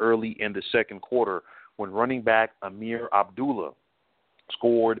 10-3 early in the second quarter when running back Amir Abdullah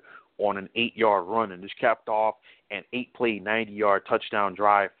scored on an 8-yard run, and this capped off an 8-play, 90-yard touchdown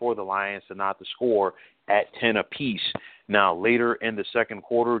drive for the Lions to knot the score at 10 apiece. Now, later in the second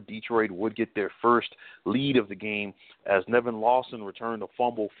quarter, Detroit would get their first lead of the game as Nevin Lawson returned a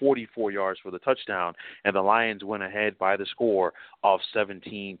fumble 44 yards for the touchdown, and the Lions went ahead by the score of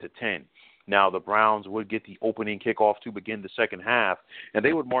 17-10. Now, the Browns would get the opening kickoff to begin the second half, and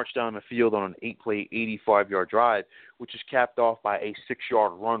they would march down the field on an 8-play, 85-yard drive, which is capped off by a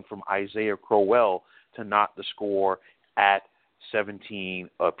 6-yard run from Isaiah Crowell to knot the score at 17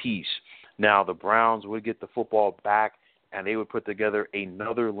 apiece. Now, the Browns would get the football back, and they would put together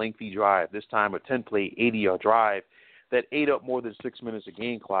another lengthy drive, this time a 10-play, 80-yard drive that ate up more than 6 minutes of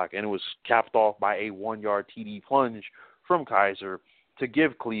game clock, and it was capped off by a 1-yard TD plunge from Kaiser to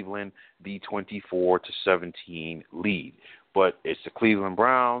give Cleveland the 24-17 lead. But it's the Cleveland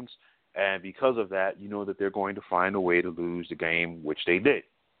Browns, and because of that, you know that they're going to find a way to lose the game, which they did.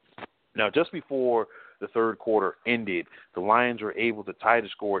 Now, just before the third quarter ended, the Lions were able to tie the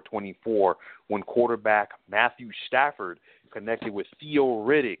score at 24 when quarterback Matthew Stafford connected with Theo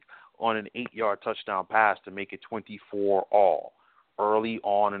Riddick on an 8-yard touchdown pass to make it 24-all. Early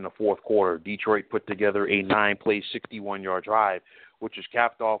on in the fourth quarter, Detroit put together a 9-play, 61-yard drive, which was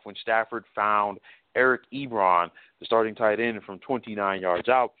capped off when Stafford found Eric Ebron, the starting tight end, from 29 yards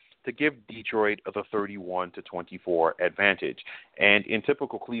out to give Detroit the 31-24 advantage. And in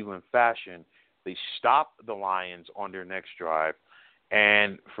typical Cleveland fashion, they stopped the Lions on their next drive,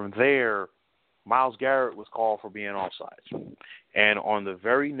 and from there, Myles Garrett was called for being offsides. And on the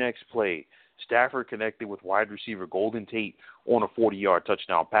very next play, Stafford connected with wide receiver Golden Tate on a 40-yard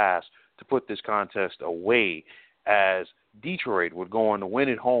touchdown pass to put this contest away, as Detroit would go on to win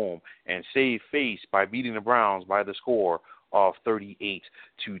at home and save face by beating the Browns by the score of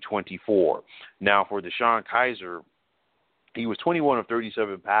 38-24. Now, for Deshaun Kaiser, he was 21 of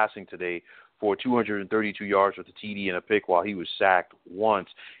 37 passing today for 232 yards with a TD and a pick, while he was sacked once,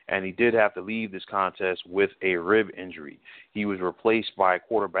 and he did have to leave this contest with a rib injury. He was replaced by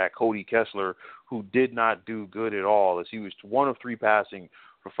quarterback Cody Kessler, who did not do good at all, as he was 1 of 3 passing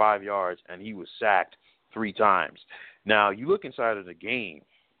for 5 yards, and he was sacked 3 times. Now, you look inside of the game,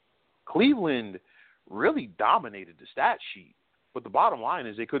 Cleveland really dominated the stat sheet, but the bottom line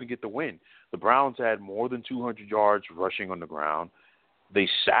is they couldn't get the win. The Browns had more than 200 yards rushing on the ground. They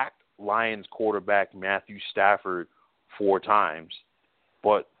sacked Lions quarterback Matthew Stafford 4 times,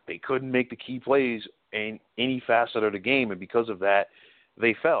 but they couldn't make the key plays in any facet of the game, and because of that,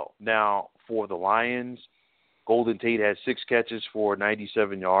 they fell. Now, for the Lions, Golden Tate had 6 catches for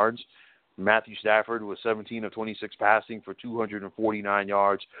 97 yards. Matthew Stafford was 17 of 26 passing for 249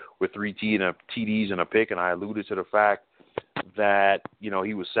 yards with 3 TDs and a pick, and I alluded to the fact that,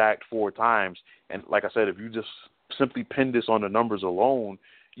 he was sacked 4 times. And like I said, if you just simply pin this on the numbers alone,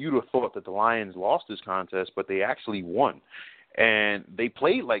 you'd have thought that the Lions lost this contest, but they actually won. And they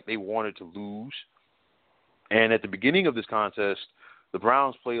played like they wanted to lose. And at the beginning of this contest, the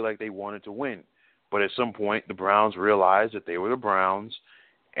Browns played like they wanted to win. But at some point, the Browns realized that they were the Browns,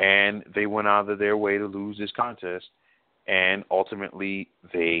 and they went out of their way to lose this contest, and ultimately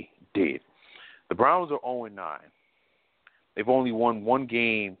they did. The Browns are 0-9. They've only won 1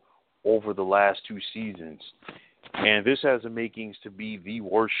 game over the last 2 seasons, and this has the makings to be the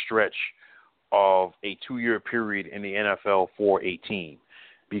worst stretch of a 2-year period in the NFL for a team,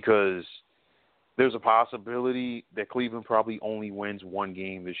 because there's a possibility that Cleveland probably only wins 1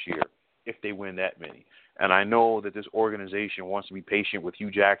 game this year, if they win that many. And I know that this organization wants to be patient with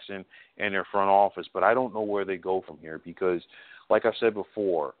Hugh Jackson and their front office, but I don't know where they go from here because, like I said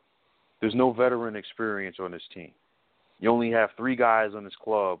before, there's no veteran experience on this team. You only have 3 guys on this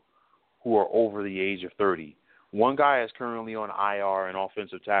club who are over the age of 30. 1 guy is currently on IR, and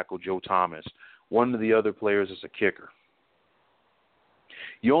offensive tackle Joe Thomas. One of the other players is a kicker.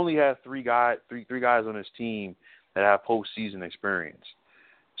 You only have 3 guys on this team that have postseason experience.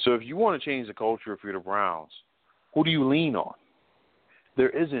 So if you want to change the culture for the Browns, who do you lean on? There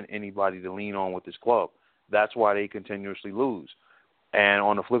isn't anybody to lean on with this club. That's why they continuously lose. And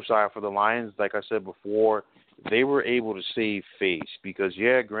on the flip side for the Lions, like I said before, they were able to save face because,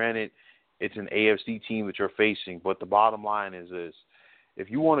 granted, it's an AFC team that you're facing, but the bottom line is this. If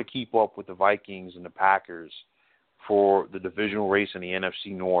you want to keep up with the Vikings and the Packers for the divisional race in the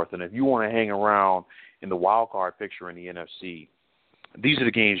NFC North, and if you want to hang around in the wild card picture in the NFC, these are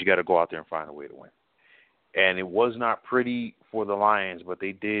the games you got to go out there and find a way to win. And it was not pretty for the Lions, but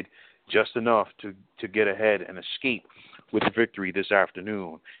they did just enough to get ahead and escape with the victory this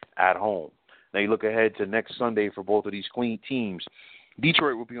afternoon at home. Now you look ahead to next Sunday for both of these clean teams.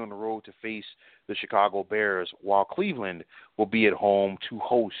 Detroit will be on the road to face the Chicago Bears, while Cleveland will be at home to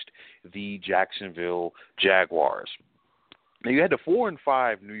host the Jacksonville Jaguars. Now you had the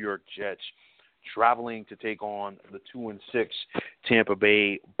 4-5 New York Jets traveling to take on the 2-6 Tampa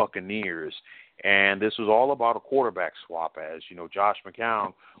Bay Buccaneers. And this was all about a quarterback swap, as Josh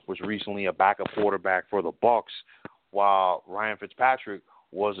McCown was recently a backup quarterback for the Bucs, while Ryan Fitzpatrick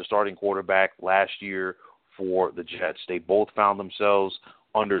was the starting quarterback last year for the Jets. They both found themselves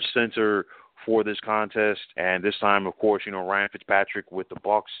under center for this contest, and this time, of course, Ryan Fitzpatrick with the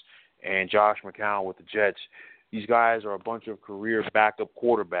Bucs and Josh McCown with the Jets. These guys are a bunch of career backup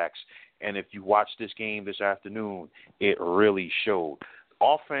quarterbacks. And if you watch this game this afternoon, it really showed.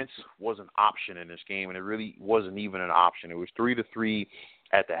 Offense was an option in this game, and it really wasn't even an option. It was 3-3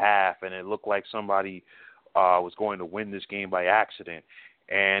 at the half, and it looked like somebody was going to win this game by accident.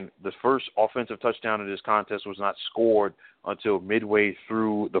 And the first offensive touchdown in this contest was not scored until midway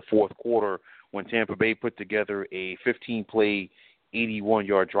through the fourth quarter when Tampa Bay put together a 15-play,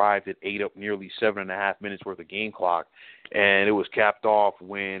 81-yard drive that ate up nearly 7.5 minutes worth of game clock. And it was capped off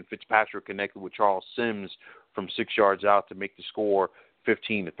when Fitzpatrick connected with Charles Sims from 6 yards out to make the score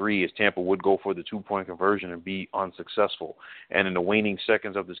 15-3, as Tampa would go for the 2-point conversion and be unsuccessful. And in the waning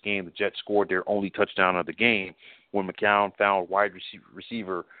seconds of this game, the Jets scored their only touchdown of the game when McCown found wide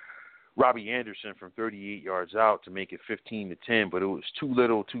receiver Robbie Anderson from 38 yards out to make it 15-10. But it was too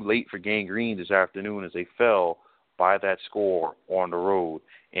little, too late for Gang Green this afternoon as they fell by that score on the road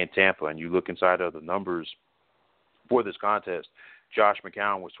in Tampa. And you look inside of the numbers for this contest, Josh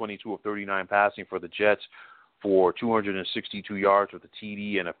McCown was 22 of 39 passing for the Jets for 262 yards with a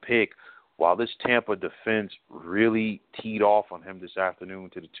TD and a pick, while this Tampa defense really teed off on him this afternoon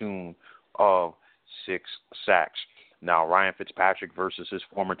to the tune of 6 sacks. Now, Ryan Fitzpatrick versus his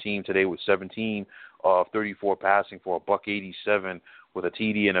former team today was 17 of 34 passing for a $187 with a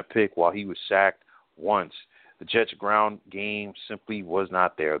TD and a pick, while he was sacked once. The Jets' ground game simply was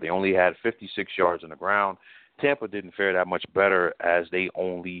not there. They only had 56 yards on the ground. Tampa didn't fare that much better as they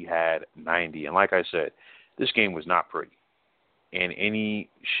only had 90. And like I said, this game was not pretty in any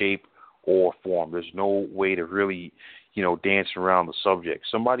shape or form. There's no way to really, dance around the subject.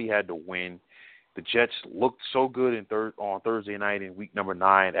 Somebody had to win. The Jets looked so good on Thursday night in week number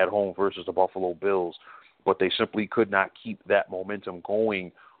 9 at home versus the Buffalo Bills, but they simply could not keep that momentum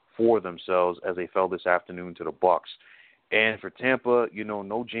going for themselves as they fell this afternoon to the Bucs. And for Tampa,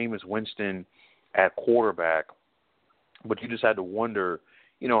 no Jameis Winston at quarterback, but you just had to wonder,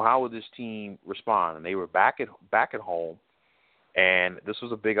 how would this team respond? And they were back at home, and this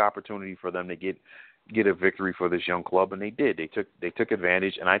was a big opportunity for them to get a victory for this young club, and they did. They took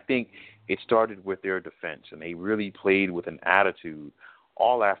advantage, and I think it started with their defense, and they really played with an attitude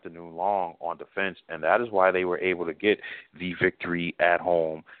all afternoon long on defense, and that is why they were able to get the victory at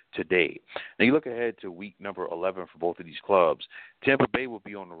home today. Now you look ahead to week number 11 for both of these clubs. Tampa Bay will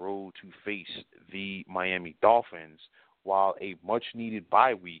be on the road to face the Miami Dolphins, while a much-needed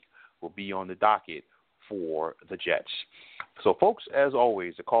bye week will be on the docket for the Jets. So, folks, as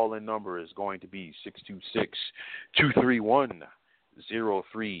always, the call-in number is going to be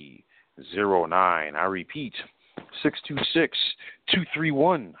 626-231-0309. I repeat,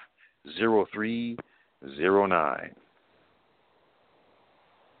 626-231-0309.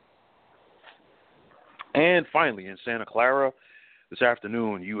 And finally, in Santa Clara, this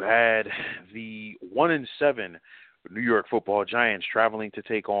afternoon, you had the 1-7 New York Football Giants traveling to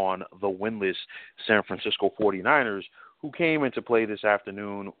take on the winless San Francisco 49ers, who came into play this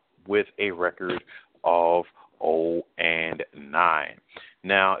afternoon with a record of 0-9.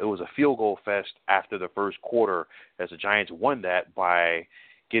 Now, it was a field goal fest after the first quarter as the Giants won that by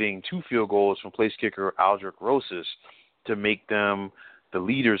getting 2 field goals from place kicker Aldrick Rosas to make them the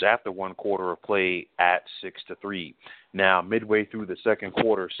leaders after 1 quarter of play at 6-3. Now, midway through the second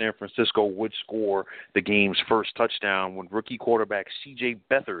quarter, San Francisco would score the game's first touchdown when rookie quarterback C.J.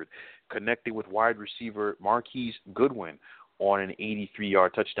 Beathard connected with wide receiver Marquise Goodwin on an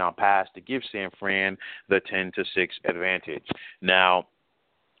 83-yard touchdown pass to give San Fran the 10-6 advantage. Now,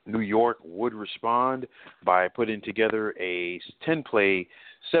 New York would respond by putting together a 10-play,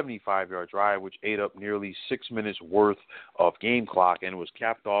 75-yard drive, which ate up nearly 6 minutes worth of game clock, and was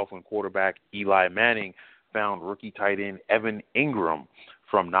capped off when quarterback Eli Manning found rookie tight end Evan Ingram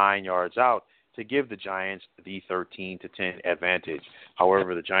from 9 yards out to give the Giants the 13-10 advantage.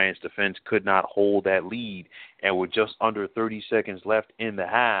 However, the Giants' defense could not hold that lead, and with just under 30 seconds left in the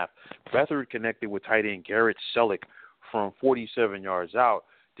half, Beathard connected with tight end Garrett Selleck from 47 yards out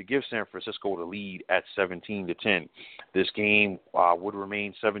to give San Francisco the lead at 17-10. This game would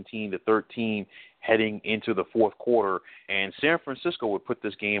remain 17-13 heading into the fourth quarter, and San Francisco would put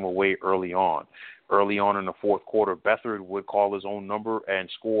this game away early on. Early on in the fourth quarter, Beathard would call his own number and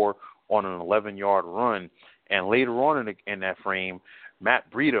score on an 11-yard run, and later on in that frame, Matt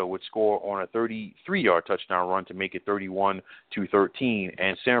Breida would score on a 33-yard touchdown run to make it 31-13,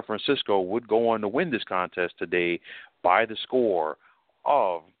 and San Francisco would go on to win this contest today by the score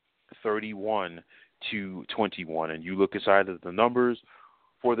of 31-21. And you look inside of the numbers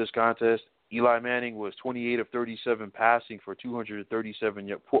for this contest. Eli Manning was 28 of 37 passing for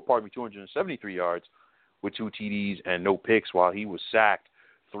 273 yards with 2 TDs and no picks, while he was sacked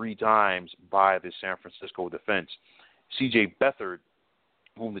 3 times by the San Francisco defense. C.J. Beathard,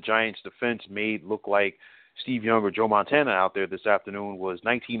 whom the Giants defense made look like Steve Young or Joe Montana out there this afternoon, was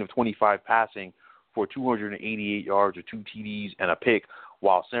 19 of 25 passing for 288 yards or 2 TDs and a pick,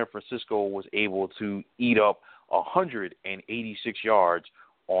 while San Francisco was able to eat up 186 yards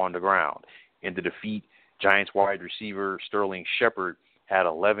on the ground. In the defeat, Giants wide receiver Sterling Shepard had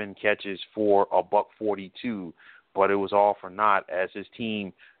 11 catches for $142, but it was all for naught as his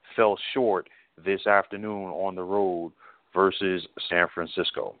team fell short this afternoon on the road versus San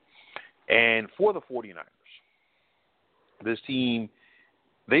Francisco. And for the 49ers, this team,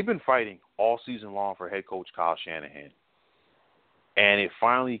 they've been fighting all season long for head coach Kyle Shanahan. And it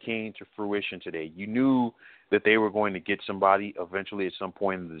finally came to fruition today. You knew that they were going to get somebody eventually at some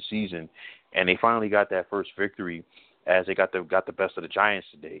point in the season, and they finally got that first victory as they got the best of the Giants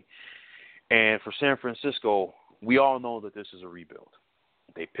today. And for San Francisco, we all know that this is a rebuild.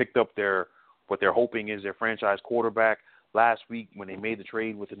 They picked up what they're hoping is their franchise quarterback last week when they made the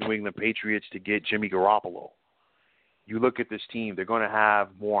trade with the New England Patriots to get Jimmy Garoppolo. You look at this team, they're going to have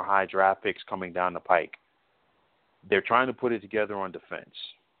more high draft picks coming down the pike. They're trying to put it together on defense.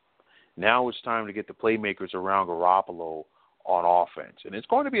 Now it's time to get the playmakers around Garoppolo on offense. And it's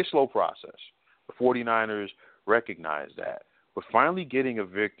going to be a slow process. The 49ers recognize that. But finally getting a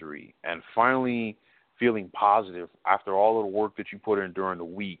victory and finally feeling positive after all of the work that you put in during the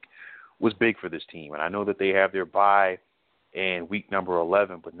week was big for this team. And I know that they have their bye in week number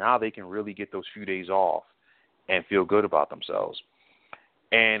 11, but now they can really get those few days off and feel good about themselves.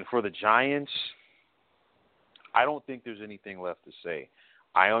 And for the Giants, I don't think there's anything left to say.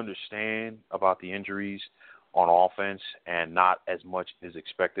 I understand about the injuries on offense and not as much is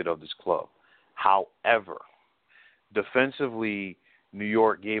expected of this club. However, defensively, New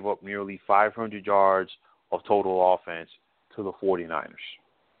York gave up nearly 500 yards of total offense to the 49ers.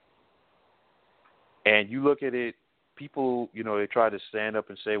 And you look at it, people, they try to stand up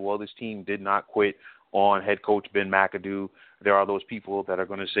and say, well, this team did not quit on head coach Ben McAdoo. There are those people that are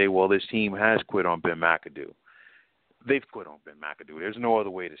going to say, well, this team has quit on Ben McAdoo. They've quit on Ben McAdoo. There's no other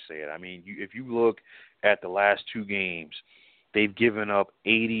way to say it. I mean, if you look at the last 2 games, they've given up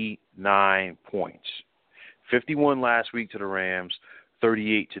 89 points. 51 last week to the Rams,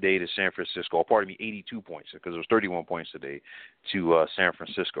 38 today to San Francisco. Pardon me, 82 points because it was 31 points today to San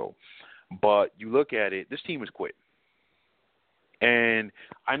Francisco. But you look at it, this team has quit. And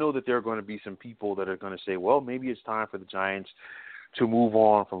I know that there are going to be some people that are going to say, well, maybe it's time for the Giants to move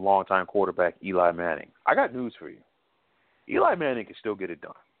on from longtime quarterback Eli Manning. I got news for you. Eli Manning can still get it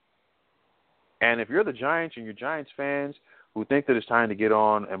done. And if you're the Giants and you're Giants fans who think that it's time to get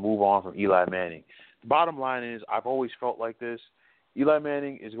on and move on from Eli Manning, the bottom line is I've always felt like this. Eli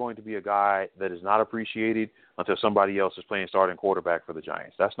Manning is going to be a guy that is not appreciated until somebody else is playing starting quarterback for the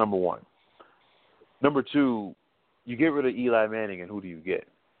Giants. That's number one. Number two, you get rid of Eli Manning, and who do you get?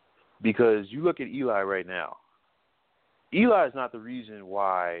 Because you look at Eli right now. Eli is not the reason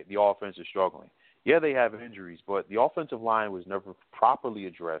why the offense is struggling. Yeah, they have injuries, but the offensive line was never properly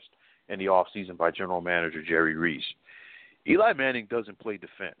addressed in the offseason by General Manager Jerry Reese. Eli Manning doesn't play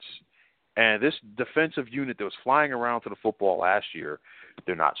defense. And this defensive unit that was flying around to the football last year,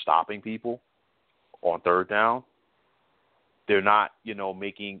 they're not stopping people on third down. They're not,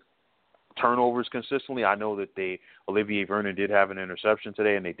 making turnovers consistently. I know that Olivier Vernon did have an interception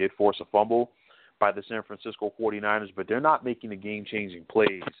today, and they did force a fumble by the San Francisco 49ers, but they're not making the game-changing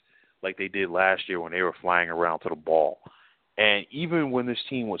plays like they did last year when they were flying around to the ball. And even when this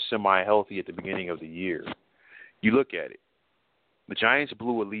team was semi-healthy at the beginning of the year, you look at it. The Giants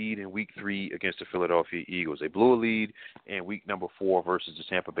blew a lead in Week 3 against the Philadelphia Eagles. They blew a lead in Week number 4 versus the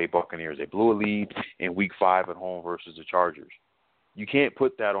Tampa Bay Buccaneers. They blew a lead in Week 5 at home versus the Chargers. You can't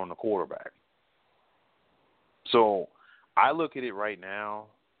put that on the quarterback. So I look at it right now.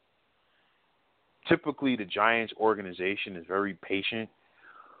 Typically, the Giants organization is very patient.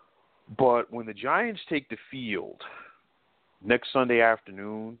 But when the Giants take the field next Sunday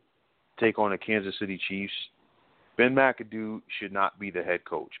afternoon, take on the Kansas City Chiefs, Ben McAdoo should not be the head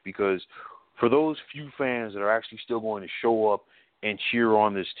coach, because for those few fans that are actually still going to show up and cheer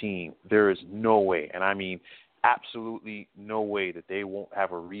on this team, there is no way, and I mean absolutely no way, that they won't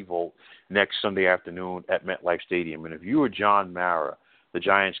have a revolt next Sunday afternoon at MetLife Stadium. And if you are John Mara, the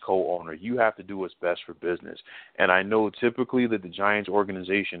Giants co-owner, you have to do what's best for business. And I know typically that the Giants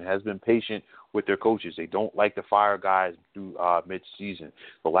organization has been patient with their coaches. They don't like to fire guys through mid-season.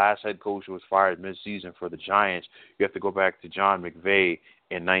 The last head coach who was fired mid-season for the Giants, you have to go back to John McVay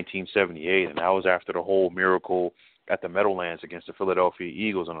in 1978, and that was after the whole miracle at the Meadowlands against the Philadelphia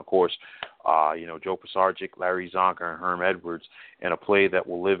Eagles. And, of course, Joe Pisarcik, Larry Zonka, and Herm Edwards in a play that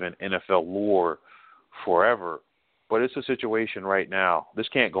will live in NFL lore forever. But it's a situation right now. This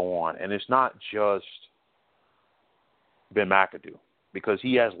can't go on. And it's not just Ben McAdoo, because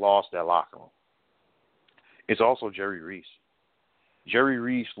he has lost that locker room. It's also Jerry Reese. Jerry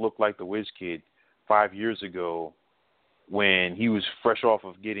Reese looked like the whiz kid 5 years ago when he was fresh off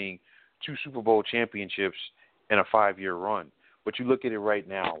of getting 2 Super Bowl championships in a 5-year run. But you look at it right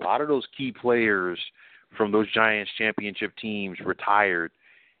now, a lot of those key players from those Giants championship teams retired,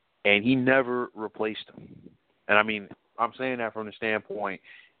 and he never replaced them. And, I mean, I'm saying that from the standpoint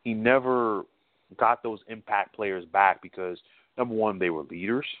he never got those impact players back because, number one, they were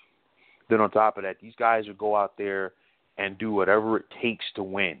leaders. Then on top of that, these guys would go out there and do whatever it takes to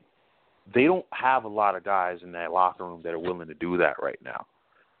win. They don't have a lot of guys in that locker room that are willing to do that right now.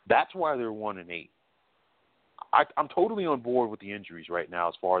 That's why they're 1-8. I'm totally on board with the injuries right now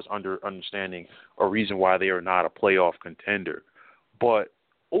as far as understanding a reason why they are not a playoff contender. But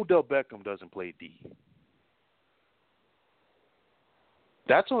Odell Beckham doesn't play D.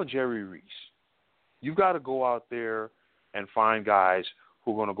 That's on Jerry Reese. You've got to go out there and find guys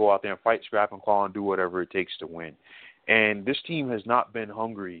who are going to go out there and fight, scrap, and claw and do whatever it takes to win. And this team has not been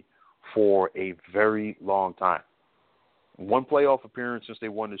hungry for a very long time. One playoff appearance since they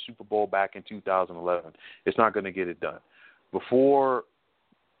won the Super Bowl back in 2011. It's not going to get it done. Before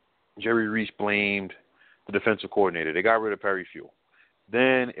Jerry Reese blamed the defensive coordinator, they got rid of Perry Fuel.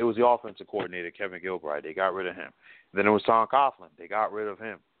 Then it was the offensive coordinator, Kevin Gilbride. They got rid of him. Then it was Tom Coughlin. They got rid of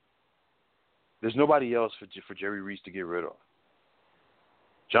him. There's nobody else for Jerry Reese to get rid of.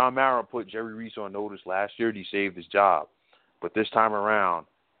 John Mara put Jerry Reese on notice last year. He saved his job. But this time around,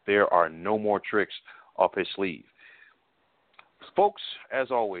 there are no more tricks up his sleeve. Folks,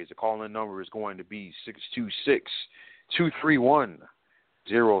 as always, the call-in number is going to be 626-231-0309.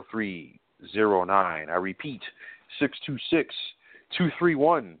 I repeat,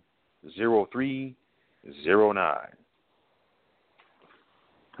 626-231-0309.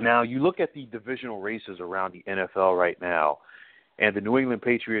 Now, you look at the divisional races around the NFL right now, and the New England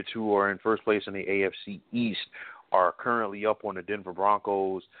Patriots, who are in first place in the AFC East, are currently up on the Denver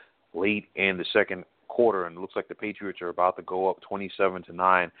Broncos late in the second quarter, and it looks like the Patriots are about to go up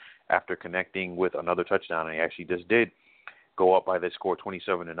 27-9 after connecting with another touchdown. And they actually just did go up by that score,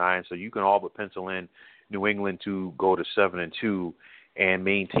 27-9. So you can all but pencil in New England to go to 7-2 and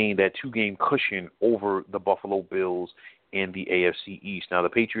maintain that 2-game cushion over the Buffalo Bills in the AFC East. Now, the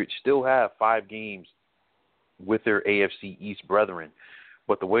Patriots still have 5 games with their AFC East brethren,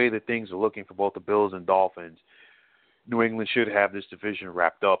 but the way that things are looking for both the Bills and Dolphins, New England should have this division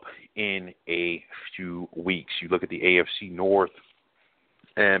wrapped up in a few weeks. You look at the AFC North,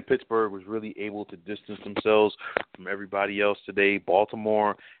 and Pittsburgh was really able to distance themselves from everybody else today.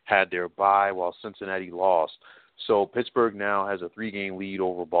 Baltimore had their bye while Cincinnati lost. So Pittsburgh now has a 3-game lead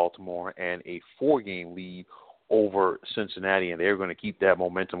over Baltimore and a 4-game lead over Cincinnati, and they're going to keep that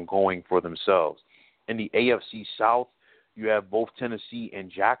momentum going for themselves. In the AFC South, you have both Tennessee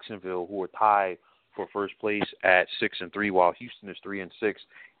and Jacksonville, who are tied for first place at 6-3, while Houston is 3-6,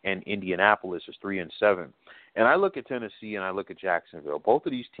 and Indianapolis is 3-7. And I look at Tennessee and I look at Jacksonville. Both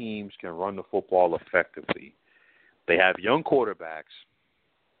of these teams can run the football effectively. They have young quarterbacks,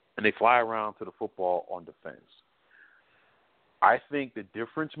 and they fly around to the football on defense. I think the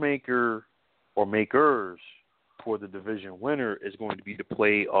difference maker or makers for the division winner is going to be the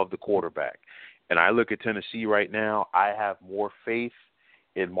play of the quarterback. And I look at Tennessee right now, I have more faith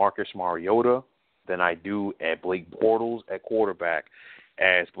in Marcus Mariota than I do at Blake Bortles at quarterback,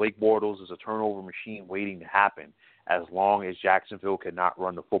 as Blake Bortles is a turnover machine waiting to happen as long as Jacksonville cannot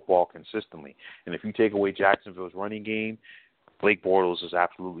run the football consistently. And if you take away Jacksonville's running game, Blake Bortles is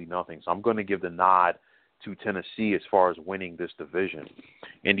absolutely nothing. So I'm going to give the nod to Tennessee as far as winning this division.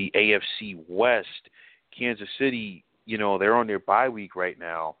 In the AFC West, Kansas City, they're on their bye week right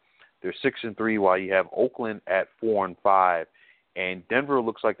now. They're 6-3, while you have Oakland at 4-5. And Denver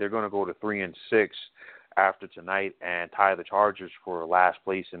looks like they're going to go to 3-6 after tonight and tie the Chargers for last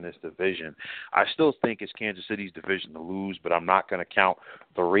place in this division. I still think it's Kansas City's division to lose, but I'm not going to count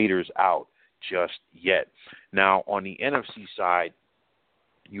the Raiders out just yet. Now, on the NFC side,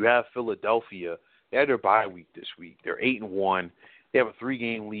 you have Philadelphia. They had their bye week this week. They're 8-1. They have a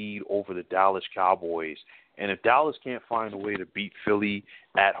 3-game lead over the Dallas Cowboys. And if Dallas can't find a way to beat Philly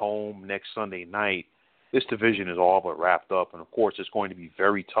at home next Sunday night, this division is all but wrapped up. And, of course, it's going to be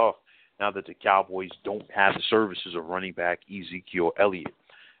very tough now that the Cowboys don't have the services of running back Ezekiel Elliot.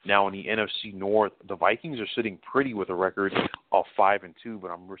 Now, in the NFC North, the Vikings are sitting pretty with a record of 5-2,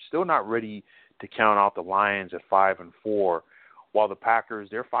 but we're still not ready to count out the Lions at 5-4. While the Packers,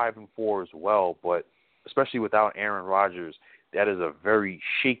 they're 5-4 as well, but especially without Aaron Rodgers, that is a very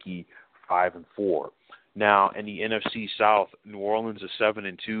shaky 5-4. Now in the NFC South, New Orleans is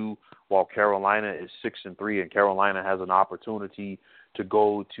 7-2, while Carolina is 6-3, and Carolina has an opportunity to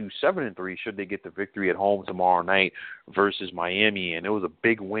go to 7-3 should they get the victory at home tomorrow night versus Miami. And it was a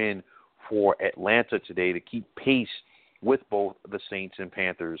big win for Atlanta today to keep pace with both the Saints and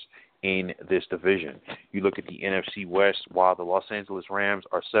Panthers in this division. You look at the NFC West, while the Los Angeles Rams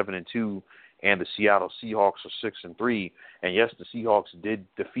are 7-2 and the Seattle Seahawks are 6-3. And yes, the Seahawks did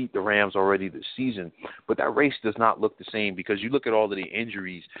defeat the Rams already this season, but that race does not look the same because you look at all of the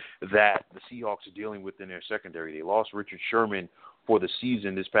injuries that the Seahawks are dealing with in their secondary. They lost Richard Sherman for the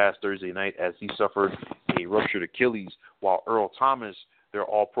season this past Thursday night as he suffered a ruptured Achilles, while Earl Thomas, their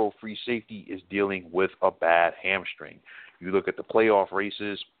all-pro free safety, is dealing with a bad hamstring. You look at the playoff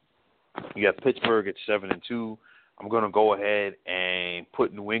races, you have Pittsburgh at 7-2. I'm going to go ahead and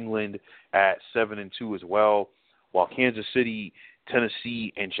put New England at 7-2 as well, while Kansas City,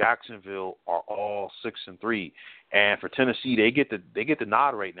 Tennessee, and Jacksonville are all 6-3. And for Tennessee, they get the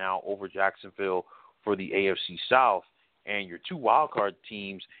nod right now over Jacksonville for the AFC South. And your two wildcard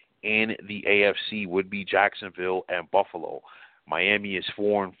teams in the AFC would be Jacksonville and Buffalo. Miami is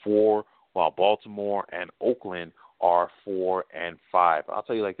 4-4, while Baltimore and Oakland are 4-5. I'll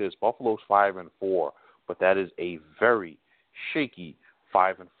tell you like this: Buffalo's 5-4, but that is a very shaky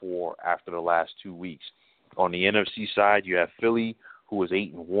 5-4 after the last 2 weeks. On the NFC side, you have Philly, who is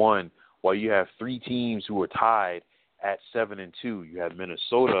 8-1, while you have three teams who are tied at 7-2. You have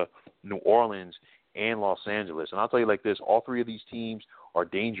Minnesota, New Orleans, and Los Angeles. And I'll tell you like this: all three of these teams are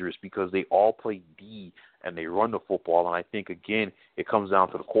dangerous because they all play D and they run the football. And I think, again, it comes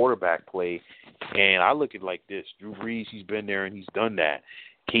down to the quarterback play. And I look at it like this: Drew Brees, he's been there and he's done that.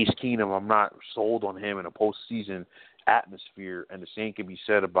 Case Keenum, I'm not sold on him in a postseason atmosphere. And the same can be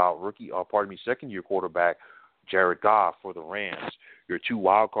said about second-year quarterback Jared Goff for the Rams. Your two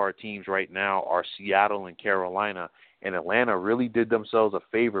wildcard teams right now are Seattle and Carolina. And Atlanta really did themselves a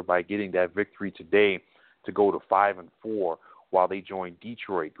favor by getting that victory today to go to 5-4, while they joined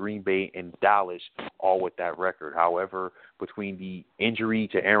Detroit, Green Bay, and Dallas, all with that record. However, between the injury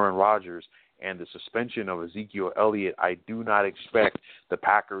to Aaron Rodgers and the suspension of Ezekiel Elliot, I do not expect the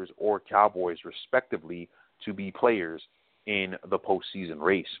Packers or Cowboys, respectively, to be players in the postseason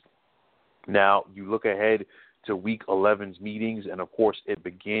race. Now, you look ahead to Week 11's meetings, and of course, it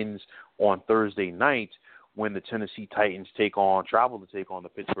begins on Thursday night when the Tennessee Titans travel to take on the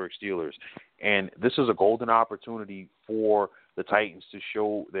Pittsburgh Steelers. And this is a golden opportunity for the Titans to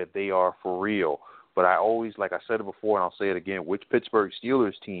show that they are for real. But I always, like I said it before, and I'll say it again, which Pittsburgh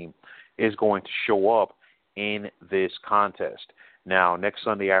Steelers team is going to show up in this contest? Now, next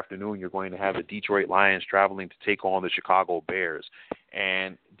Sunday afternoon, you're going to have the Detroit Lions traveling to take on the Chicago Bears.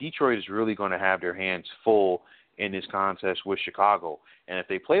 And Detroit is really going to have their hands full in this contest with Chicago. And if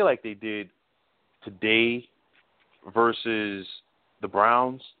they play like they did today versus the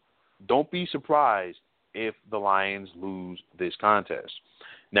Browns, don't be surprised if the Lions lose this contest.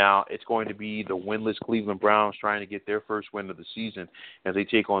 Now, it's going to be the winless Cleveland Browns trying to get their first win of the season as they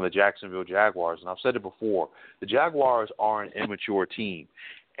take on the Jacksonville Jaguars. And I've said it before, the Jaguars are an immature team,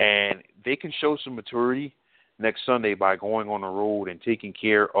 and they can show some maturity next Sunday by going on the road and taking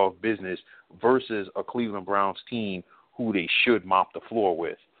care of business versus a Cleveland Browns team who they should mop the floor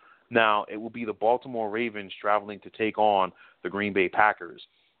with. Now, it will be the Baltimore Ravens traveling to take on the Green Bay Packers.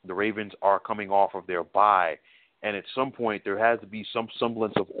 The Ravens are coming off of their bye, and at some point there has to be some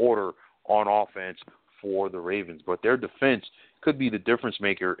semblance of order on offense for the Ravens. But their defense could be the difference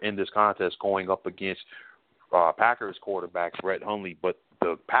maker in this contest going up against Packers quarterback Brett Hundley. But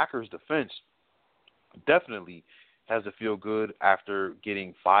the Packers defense definitely has to feel good after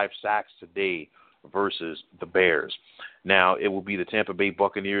getting 5 sacks today versus the Bears. Now, it will be the Tampa Bay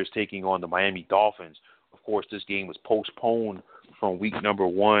Buccaneers taking on the Miami Dolphins. Of course, this game was postponed from week number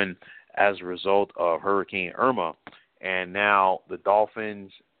 1 as a result of Hurricane Irma. And now the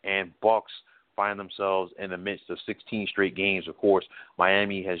Dolphins and Bucks find themselves in the midst of 16 straight games. Of course,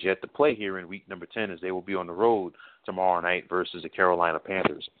 Miami has yet to play here in week number 10 as they will be on the road tomorrow night versus the Carolina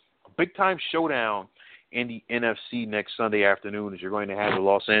Panthers. A big-time showdown in the NFC next Sunday afternoon as you're going to have the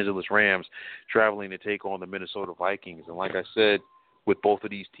Los Angeles Rams traveling to take on the Minnesota Vikings. And like I said, with both of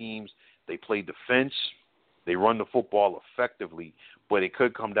these teams, they play defense, they run the football effectively, but it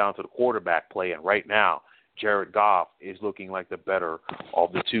could come down to the quarterback play. And right now, Jared Goff is looking like the better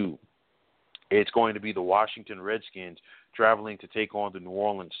of the two. It's going to be the Washington Redskins traveling to take on the New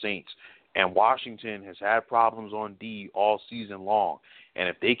Orleans Saints. And Washington has had problems on D all season long. And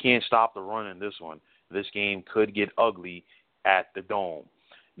if they can't stop the run in this one, this game could get ugly at the Dome.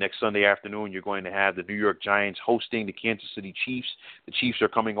 Next Sunday afternoon, you're going to have the New York Giants hosting the Kansas City Chiefs. The Chiefs are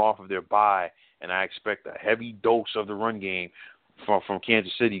coming off of their bye, and I expect a heavy dose of the run game from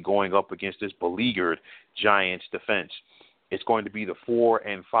Kansas City going up against this beleaguered Giants defense. It's going to be the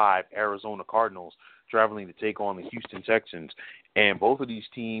 4-5 Arizona Cardinals traveling to take on the Houston Texans. And both of these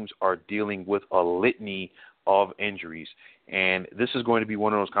teams are dealing with a litany of injuries. And this is going to be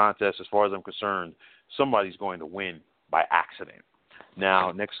one of those contests, as far as I'm concerned, somebody's going to win by accident.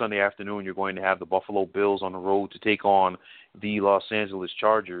 Now, next Sunday afternoon, you're going to have the Buffalo Bills on the road to take on the Los Angeles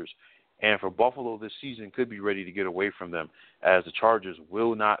Chargers. And for Buffalo, this season could be ready to get away from them, as the Chargers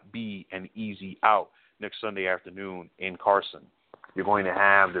will not be an easy out next Sunday afternoon in Carson. You're going to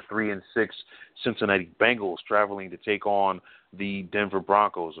have the 3-6 Cincinnati Bengals traveling to take on the Denver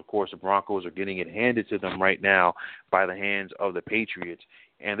Broncos. Of course, the Broncos are getting it handed to them right now by the hands of the Patriots.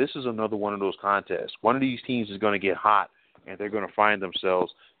 And this is another one of those contests. One of these teams is going to get hot, and they're going to find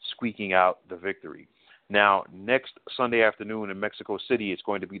themselves squeaking out the victory. Now, next Sunday afternoon in Mexico City, it's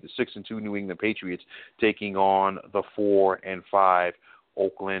going to be the 6-2 New England Patriots taking on the 4-5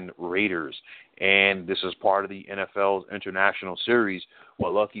 Oakland Raiders. And this is part of the NFL's International Series.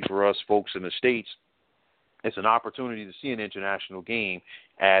 Well, lucky for us folks in the States, it's an opportunity to see an international game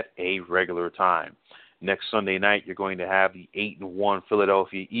at a regular time. Next Sunday night, you're going to have the 8-1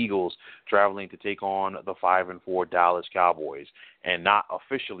 Philadelphia Eagles traveling to take on the 5-4 Dallas Cowboys. And not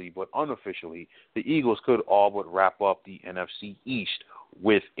officially, but unofficially, the Eagles could all but wrap up the NFC East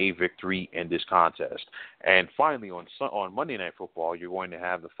with a victory in this contest. And finally, on Monday Night Football, you're going to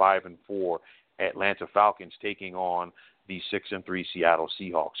have the 5-4 Atlanta Falcons taking on the 6-3 Seattle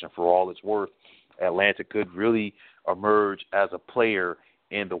Seahawks. And for all it's worth, Atlanta could really emerge as a player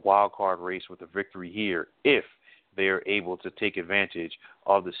in the wild card race with a victory here if they are able to take advantage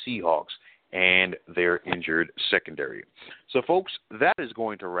of the Seahawks and their injured secondary. So, folks, that is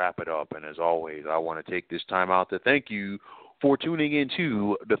going to wrap it up. And as always, I want to take this time out to thank you for tuning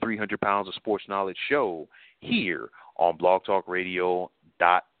into the 300 Pounds of Sports Knowledge show here on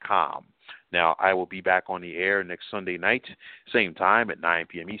blogtalkradio.com. Now, I will be back on the air next Sunday night, same time at 9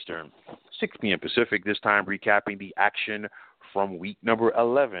 p.m. Eastern, 6 p.m. Pacific, this time recapping the action from week number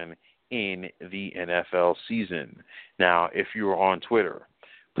 11 in the NFL season. Now, if you are on Twitter,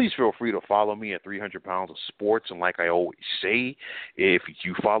 please feel free to follow me at 300 Pounds of Sports. And like I always say, if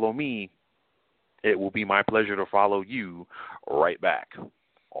you follow me, it will be my pleasure to follow you right back.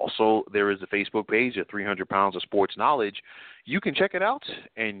 Also, there is a Facebook page at 300 Pounds of Sports Knowledge. You can check it out,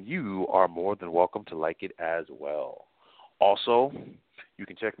 and you are more than welcome to like it as well. Also, you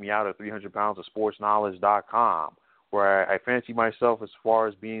can check me out at 300poundsofsportsknowledge.com, where I fancy myself as far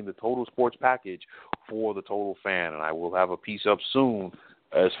as being the total sports package for the total fan. And I will have a piece up soon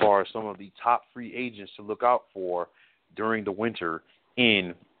as far as some of the top free agents to look out for during the winter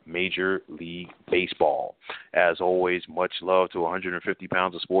in Major League Baseball. As always, much love to 150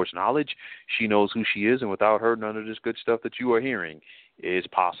 Pounds of Sports Knowledge. She knows who she is, and without her, none of this good stuff that you are hearing is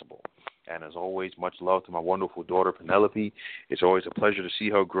possible. And as always, much love to my wonderful daughter, Penelope. It's always a pleasure to see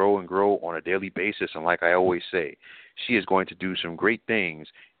her grow and grow on a daily basis. And like I always say, she is going to do some great things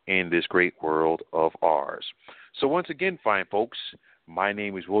in this great world of ours. So once again, fine folks, my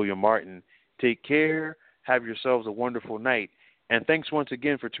name is William Martin. Take care. Have yourselves a wonderful night. And thanks once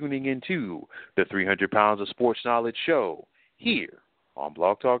again for tuning in to the 300 Pounds of Sports Knowledge show here on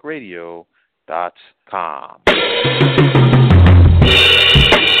blogtalkradio.com.